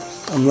mean?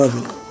 I'm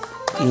loving it.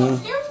 You know?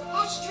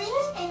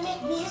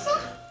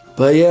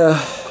 But yeah,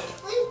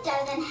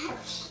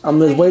 I'm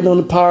just waiting on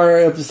the Power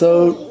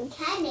episode.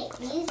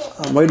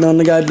 I'm waiting on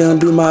the guy done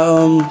do my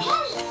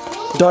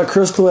Dark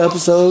Crystal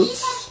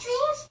episodes.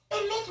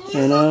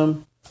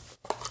 And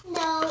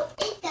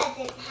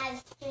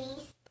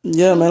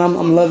yeah, man,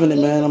 I'm loving it,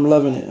 man. I'm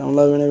loving it. I'm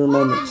loving every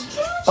moment.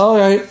 All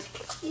right,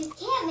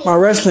 my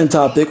wrestling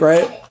topic,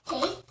 right?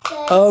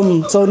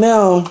 So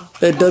now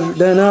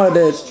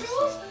that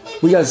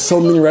we got so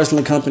many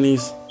wrestling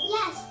companies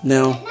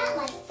now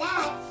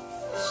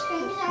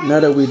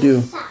that we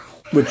do,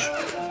 which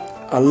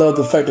I love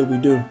the fact that we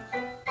do.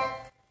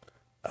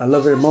 I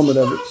love every moment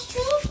of it.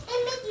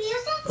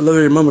 I love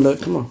every moment of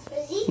it. Come on.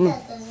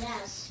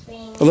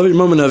 I love every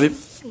moment of it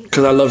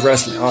because I love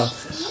wrestling.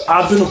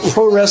 I've been a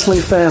pro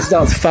wrestling fan since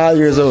I was 5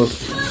 years old.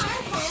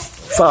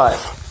 5.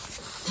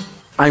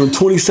 I am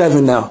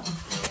 27 now.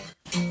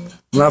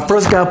 When I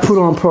first got put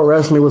on pro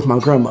wrestling with my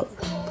grandmother.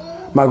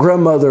 My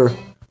grandmother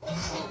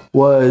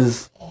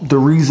was the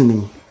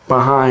reasoning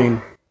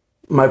behind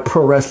my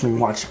pro wrestling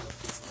watching.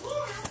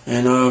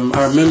 And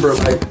I remember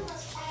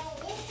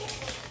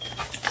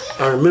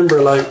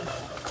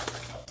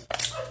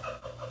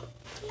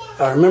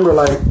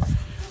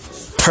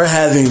her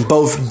having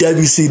both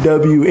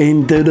WCW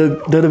and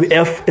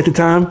WWF at the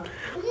time.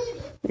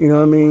 You know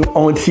what I mean?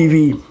 On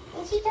TV.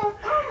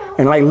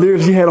 And like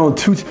literally she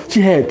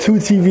had two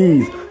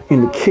TVs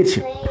in the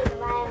kitchen.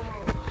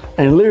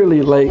 And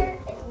literally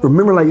like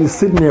remember like you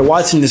sitting there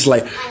watching this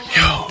like,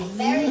 yo.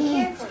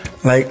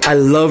 Like I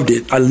loved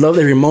it. I loved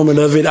every moment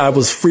of it. I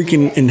was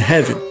freaking in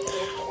heaven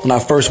when I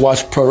first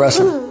watched pro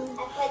wrestling.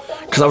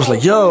 Cause I was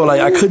like, yo, like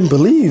I couldn't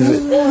believe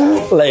it.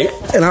 Like,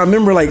 and I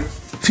remember like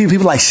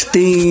people like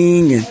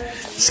Sting and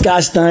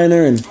Scott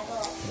Steiner and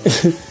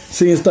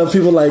seeing stuff,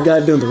 people like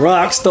goddamn The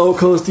Rock, Stone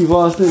Cold Steve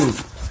Austin. And,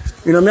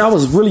 you know what I mean? I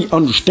was really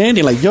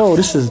understanding like, yo,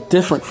 this is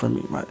different for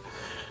me. Like,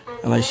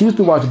 and like she used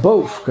to watch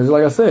both. Cause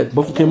like I said,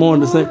 both of them came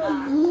on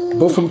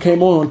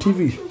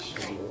TV.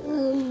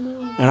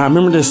 And I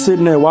remember just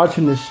sitting there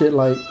watching this shit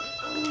like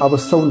I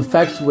was so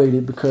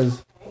infatuated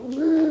because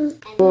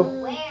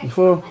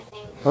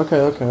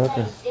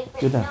Okay.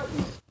 Get down.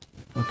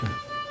 Okay.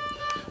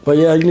 But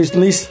yeah, you need at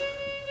least.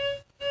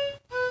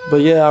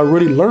 But yeah, I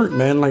really learned,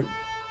 man. Like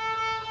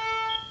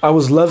I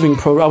was loving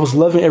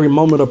every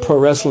moment of pro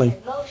wrestling,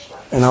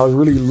 and I was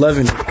really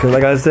loving it because,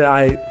 like I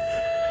said,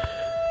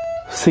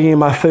 seeing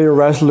my favorite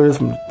wrestlers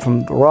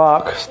from The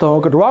Rock,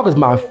 Stone Cold. The Rock was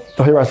my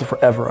favorite wrestler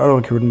forever. I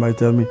don't care what anybody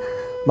tell me.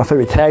 My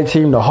favorite tag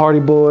team, the Hardy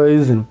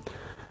Boys, and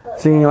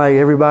seeing like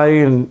everybody,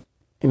 and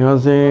you know what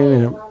I'm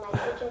saying. And,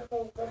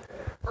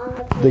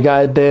 the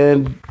guy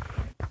then,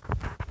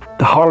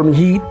 the Harlem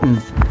Heat,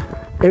 and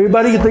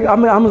everybody. I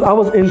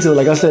was into it,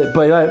 like I said.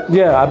 But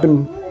I've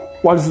been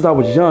watching since I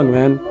was young,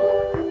 man.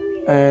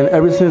 And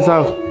ever since I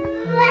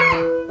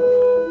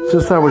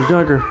was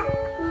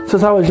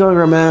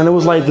younger, man, it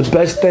was like the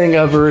best thing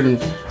ever,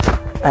 and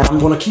I'm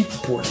gonna keep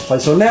supporting.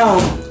 Like so now,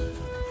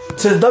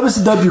 since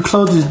WCW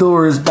closed its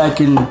doors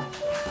back in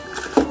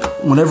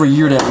whatever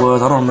year that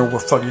was, I don't remember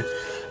what fucking.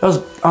 I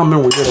don't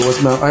remember what year it was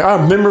now. I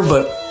remember,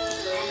 but.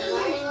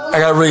 I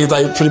got really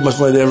like pretty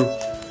much like them.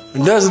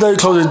 And they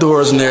closed their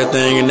doors and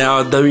everything, and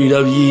now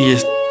WWE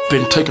has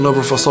been taken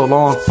over for so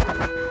long.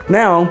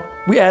 Now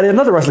we added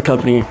another wrestling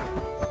company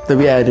that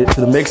we added to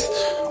the mix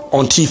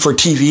on for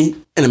TV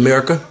in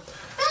America,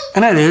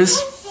 and that is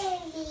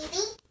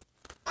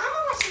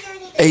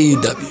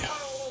AEW.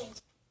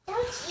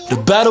 The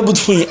battle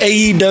between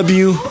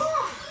AEW,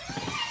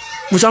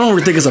 which I don't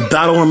really think is a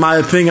battle in my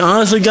opinion.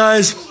 Honestly,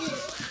 guys,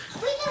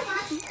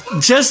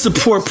 just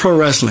support pro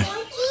wrestling.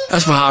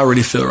 That's how I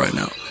really feel right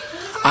now.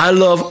 I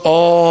love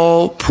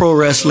all pro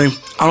wrestling.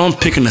 I don't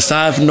pick a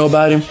side for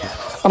nobody.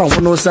 I don't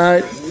want no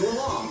side.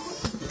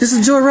 Just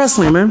enjoy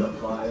wrestling, man.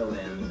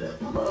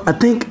 I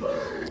think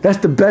that's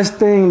the best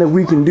thing that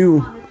we can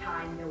do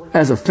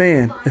as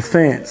fans.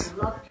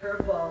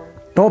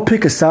 Don't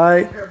pick a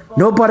side.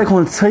 Nobody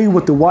gonna tell you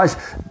what to watch.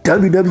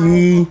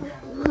 WWE,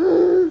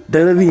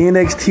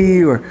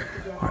 NXT, or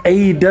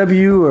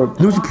AEW, or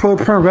New Japan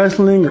Pro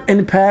Wrestling, or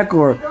Impact,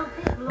 or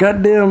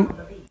goddamn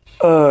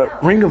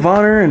Ring of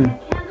Honor, and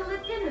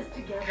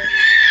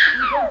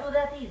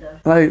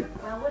like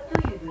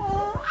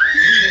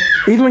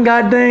even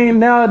goddamn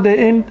now at the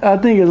end, I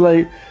think it's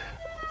like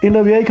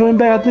NWA coming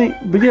back, I think.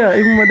 But yeah,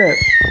 even with that,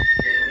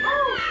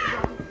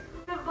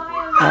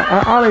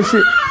 all that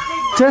shit,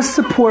 just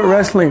support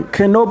wrestling.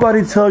 Can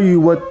nobody tell you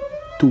what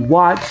to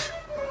watch,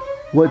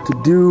 what to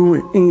do,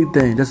 and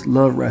anything? Just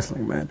love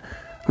wrestling, man.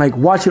 Like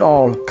watch it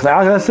all. Cause like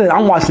I said,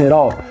 I'm watching it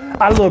all.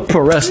 I love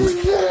pro wrestling.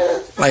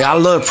 Like I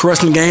love pro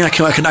wrestling game. I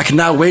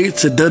cannot wait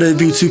till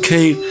WWE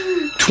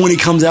 2K20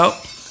 comes out.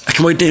 I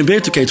can wait till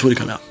NBA 2K20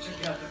 come out.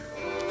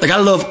 Like I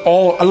love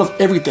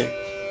everything.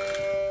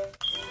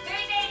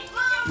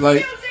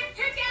 Like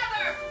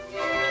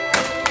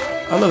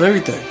I love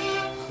everything.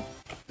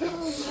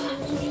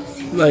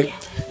 Like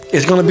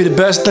it's gonna be the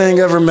best thing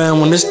ever, man.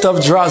 When this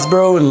stuff drops,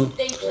 bro, and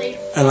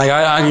like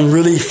I can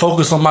really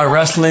focus on my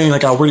wrestling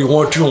like I really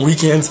want to on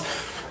weekends,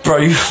 bro.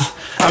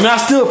 I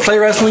still play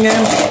wrestling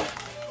games.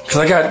 Cause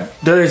I got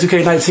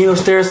WWE2K19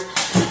 upstairs,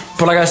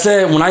 but like I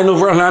said, when I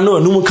know a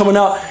new one coming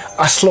out,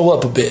 I slow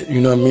up a bit. You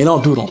know what I mean? I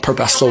don't do it on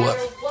purpose. I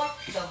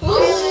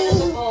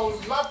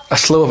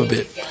slow up a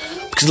bit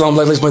because I'm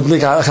like my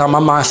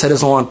mindset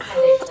is on.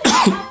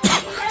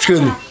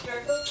 Excuse me.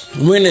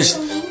 When is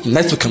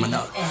next one coming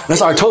out?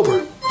 That's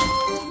October.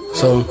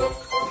 So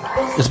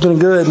it's been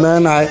good,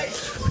 man. I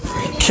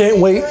can't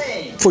wait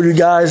for you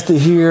guys to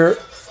hear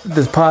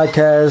this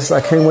podcast. I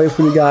can't wait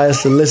for you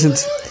guys to listen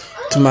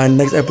to my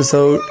next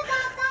episode.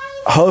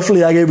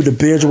 Hopefully I get able to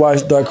binge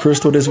watch Dark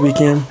Crystal this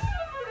weekend.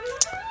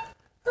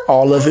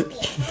 All of it.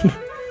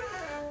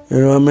 You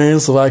know what I mean?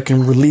 So I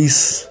can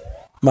release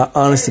my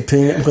honest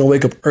opinion. I'm going to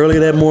wake up early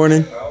that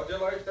morning. I'm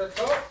going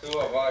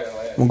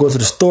to go to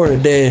the store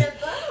today.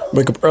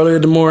 Wake up early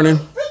in the morning.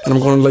 And I'm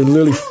going to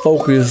literally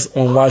focus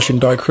on watching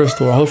Dark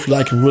Crystal. Hopefully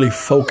I can really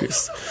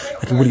focus.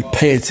 I can really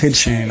pay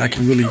attention. I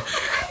can really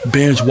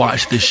binge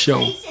watch this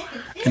show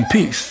in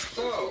peace.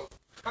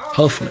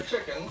 Hopefully. So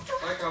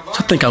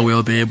I think I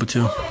will be able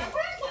to.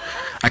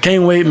 I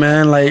can't wait,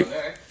 man. Like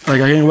I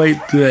can't wait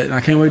to that.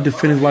 I can't wait to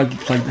finish like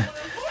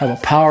have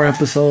a power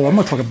episode. I'm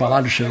gonna talk about a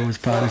lot of shows.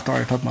 Probably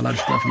start talking about a lot of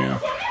stuff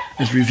now.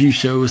 It's review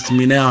shows to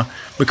me now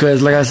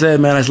because, like I said,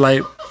 man, it's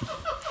like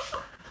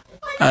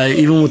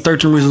even with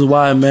 13 Reasons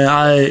Why, man,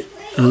 I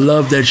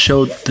love that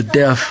show to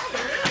death.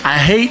 I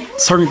hate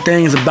certain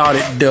things about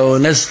it though,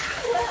 and that's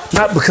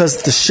not because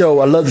of the show.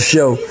 I love the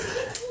show.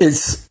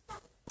 It's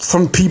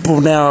some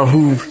people now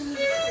who've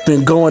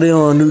been going in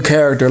on a new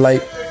character.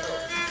 Like,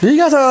 do you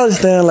guys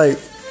understand? Like,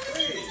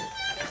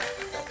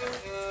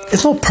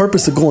 it's no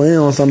purpose to go in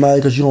on somebody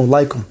because you don't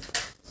like them.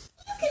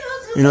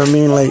 You know what I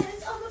mean? Like,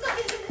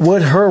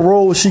 what her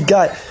role she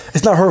got,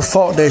 it's not her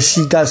fault that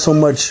she got so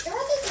much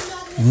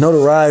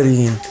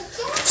notoriety and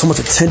so much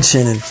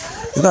attention, and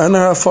it's not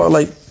her fault.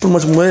 Like, pretty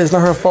much, it's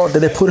not her fault that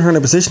they put her in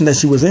the position that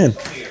she was in.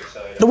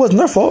 It wasn't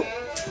their fault.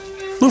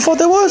 Whose fault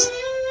that was?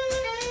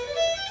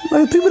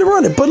 Like, people that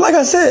run it. But like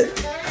I said,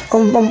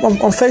 on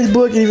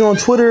Facebook and even on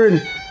Twitter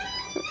and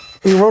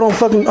wrote on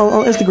fucking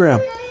on Instagram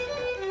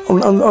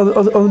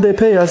on the day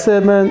page, I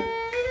said, man,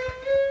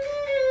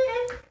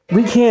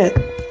 we can't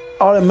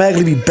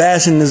automatically be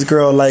bashing this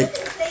girl like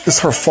it's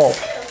her fault.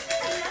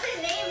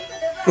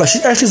 Like, she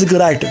actually is a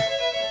good actor.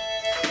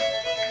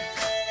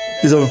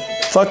 She's a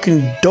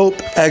fucking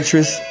dope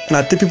actress, and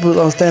I think people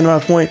understand my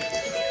point.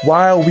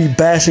 Why are we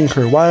bashing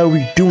her? Why are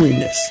we doing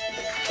this?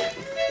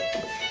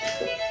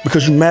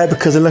 Because you're mad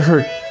because they let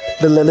her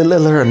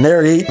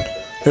narrate,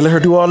 they let her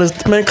do all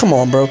this. Man, come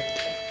on, bro.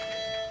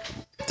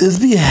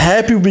 Just be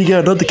happy we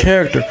got another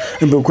character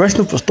and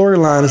progression for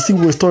storyline and see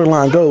where the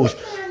storyline goes.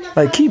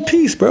 Like, keep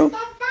peace, bro.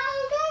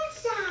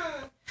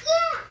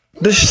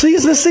 This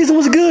season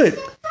was good.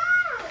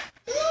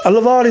 I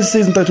love all these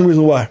season 13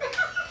 Reasons Why.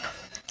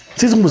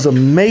 Season was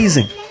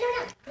amazing.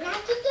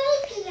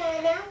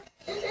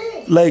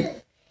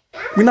 Like,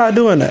 we're not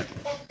doing that.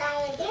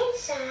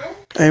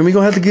 And we're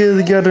gonna have to get it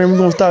together and we're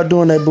gonna start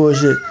doing that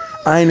bullshit.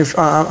 I'm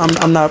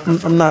not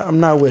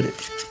with it.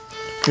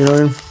 You know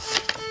what I mean?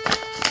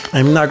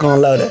 I'm not gonna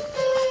allow that.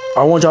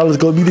 I want y'all to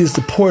go be there to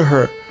support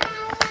her.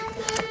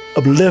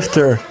 Uplift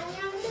her.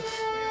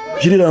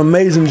 She did an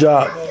amazing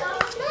job.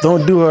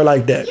 Don't do her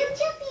like that.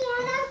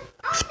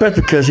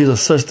 Especially because she's a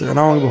sister. And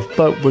I don't give a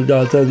fuck what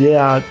y'all tell you.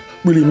 Yeah, I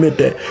really admit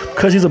that.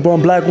 Because she's a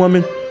born black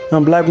woman,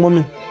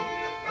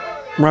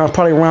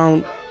 probably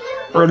around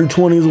early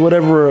 20s or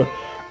whatever, or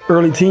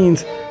early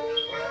teens,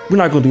 we're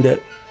not gonna do that.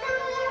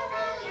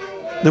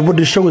 What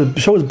the show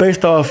is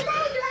based off,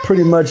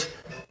 pretty much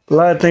a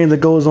lot of things that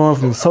goes on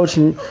from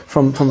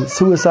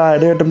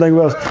suicide, everything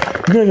else.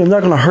 You're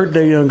not gonna hurt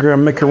that young girl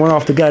and make her run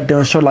off the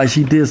goddamn show like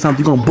she did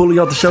something. You're gonna bully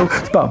off the show.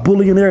 It's about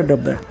bullying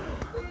everything.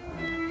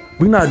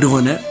 We're not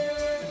doing that.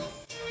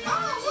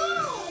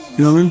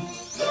 You know what I mean?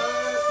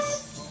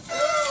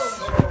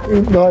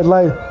 You know,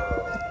 like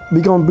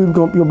we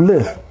gonna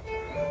live.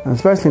 And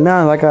especially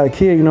now, like I got a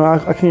kid, you know,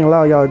 I can't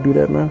allow y'all to do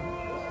that, man.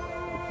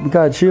 We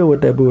gotta chill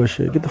with that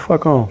bullshit. Get the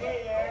fuck on.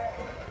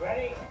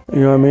 You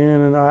know what I mean?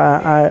 And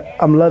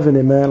I'm loving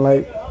it, man.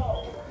 Like,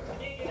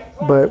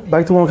 but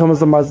back to what I'm coming to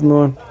somebody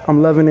doing.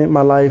 I'm loving it in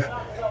my life.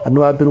 I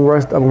know I've been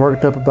worked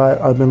up about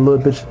it. I've been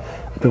worked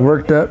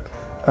up.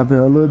 I've been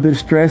a little bit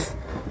stressed.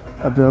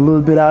 I've been a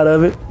little bit out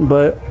of it,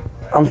 but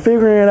I'm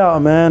figuring it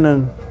out, man,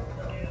 and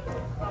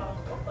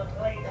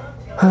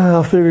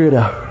I'll figure it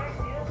out.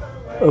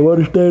 I'm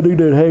understanding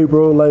that, hey,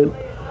 bro, like,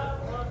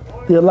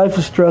 yeah, life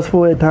is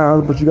stressful at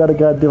times, but you gotta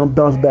goddamn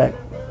bounce back.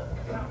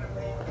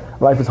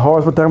 Life is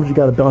hard for times, but you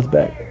gotta bounce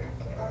back.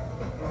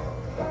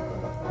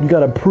 You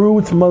gotta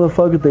prove to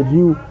motherfuckers that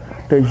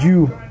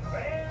you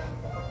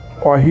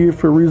are here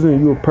for a reason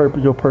and your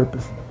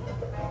purpose.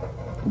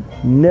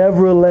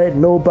 Never let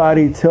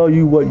nobody tell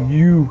you what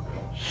you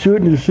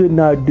should and should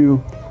not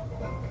do.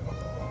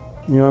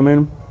 You know what I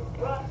mean?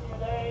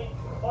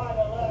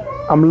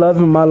 I'm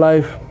loving my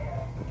life.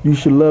 You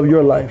should love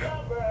your life.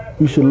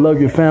 You should love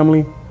your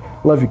family,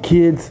 love your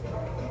kids,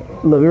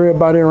 love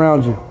everybody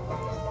around you.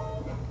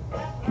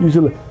 You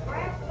should like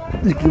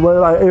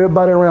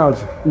everybody around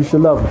you. You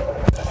should love them.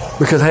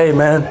 Because, hey,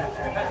 man,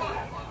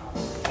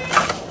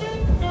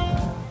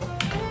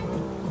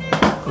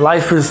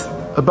 life is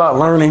about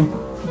learning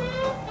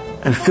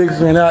and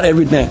figuring out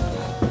everything.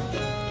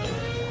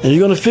 And you're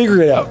going to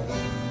figure it out.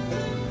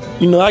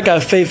 You know, I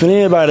got faith in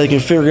anybody that can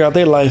figure out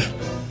their life.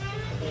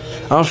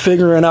 I'm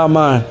figuring out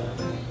mine.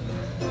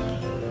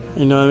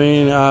 You know what I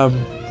mean?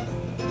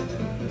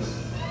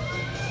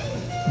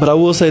 But I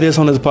will say this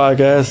on this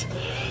podcast.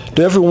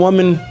 To every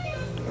woman,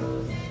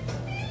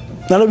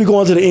 now that we're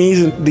going to the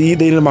end of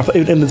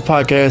this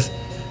podcast,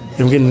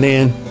 and we're getting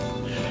in,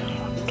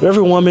 to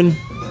every woman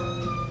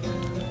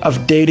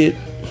I've dated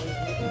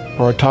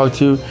or talked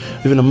to,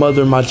 even the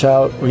mother of my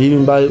child, or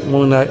even by the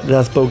woman that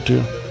I spoke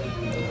to,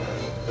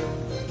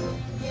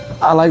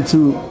 I like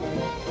to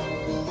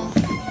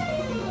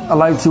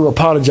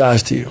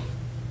apologize to you.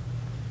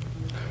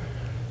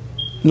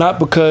 Not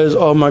because,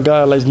 oh my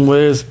God, like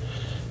Moez,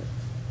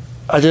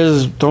 I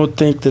just don't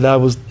think that I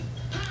was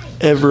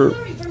ever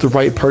the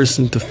right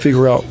person to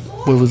figure out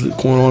what was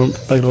going on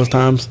like those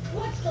times.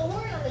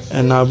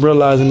 And I'm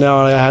realizing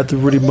now that I have to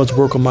really much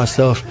work on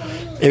myself.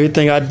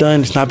 Everything I've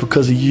done, it's not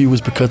because of you,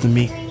 it's because of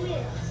me.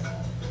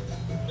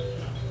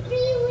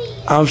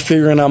 I'm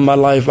figuring out my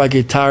life. I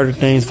get tired of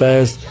things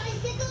fast.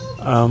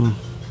 I'm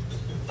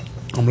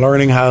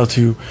learning how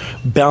to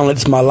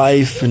balance my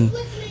life and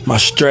my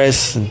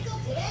stress and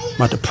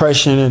my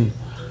depression,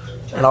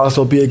 and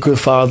also be a good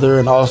father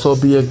and also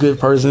be a good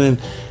person.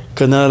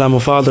 Because now that I'm a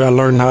father, I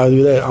learned how to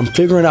do that. I'm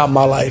figuring out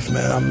my life,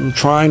 man. I'm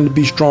trying to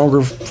be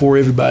stronger for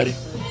everybody.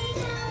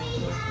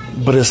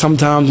 But there's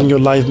sometimes in your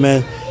life,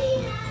 man,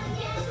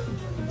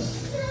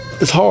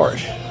 it's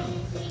hard.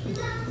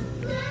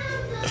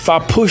 If I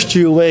pushed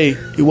you away,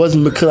 it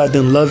wasn't because I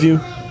didn't love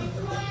you,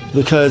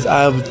 because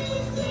I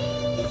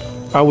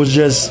was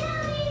just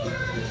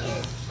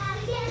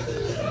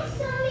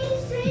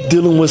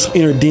dealing with some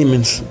inner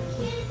demons,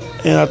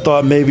 and I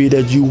thought maybe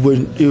that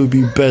it would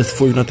be best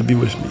for you not to be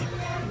with me.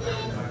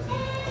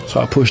 So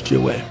I pushed you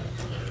away.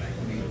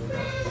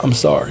 I'm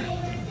sorry.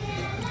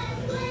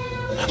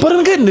 But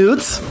in good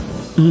news,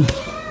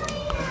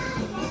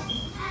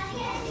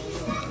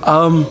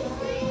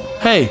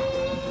 hey,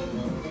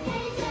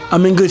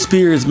 I'm in good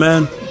spirits,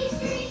 man.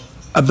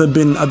 I've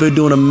been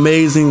doing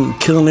amazing,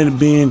 killing it,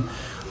 being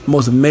the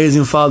most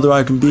amazing father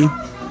I can be.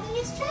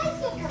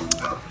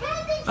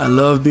 I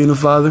love being a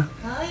father.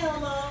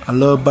 I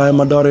love buying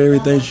my daughter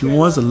everything she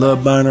wants. I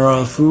love buying her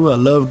all food. I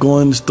love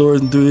going to stores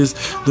and doing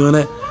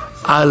that.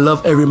 I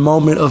love every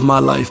moment of my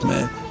life,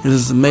 man. This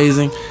is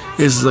amazing.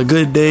 This is a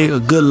good day, a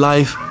good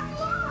life.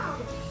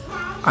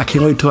 I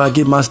can't wait till I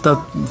get my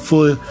stuff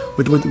full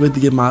with to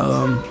get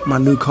my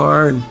new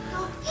car and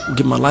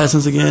get my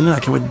license again. I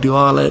can't wait to do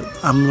all that.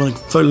 I'm going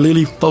to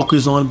literally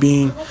focus on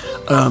being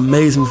an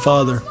amazing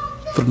father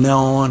from now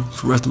on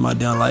for the rest of my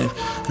damn life.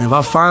 And if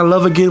I find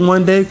love again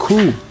one day,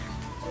 cool.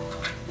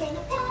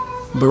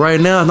 But right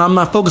now, I'm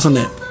not focused on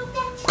that.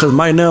 Because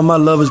right now, my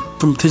love is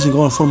from potentially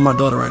going for my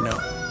daughter right now.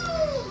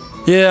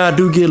 Yeah, I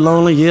do get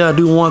lonely. Yeah, I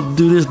do want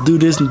to do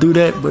this, and do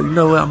that. But you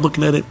know what? I'm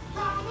looking at it.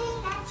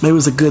 Maybe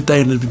it's a good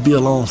thing to be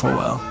alone for a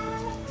while.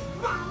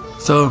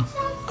 So,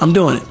 I'm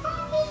doing it.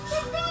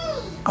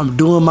 I'm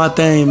doing my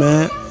thing,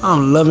 man.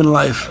 I'm loving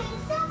life.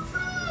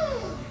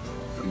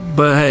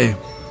 But hey,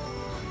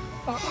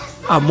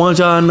 I want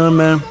y'all to know,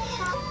 man,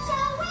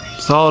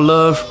 it's all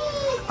love.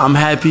 I'm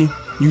happy.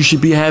 You should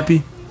be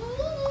happy.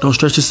 Don't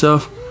stress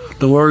yourself.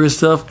 Don't worry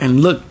yourself.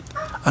 And look,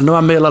 I know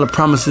I made a lot of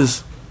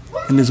promises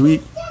in this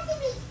week,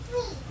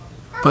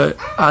 but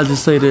I'll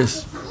just say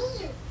this.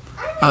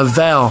 I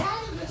vow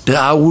that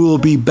I will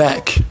be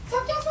back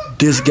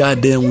this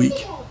goddamn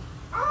week.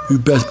 You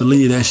best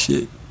believe that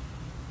shit.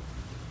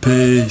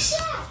 Peace.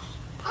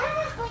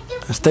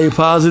 And stay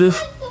positive.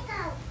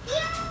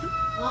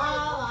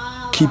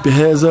 Keep your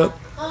heads up.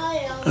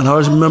 And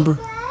always remember,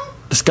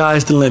 the sky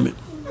is the limit.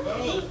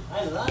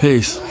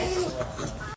 Peace.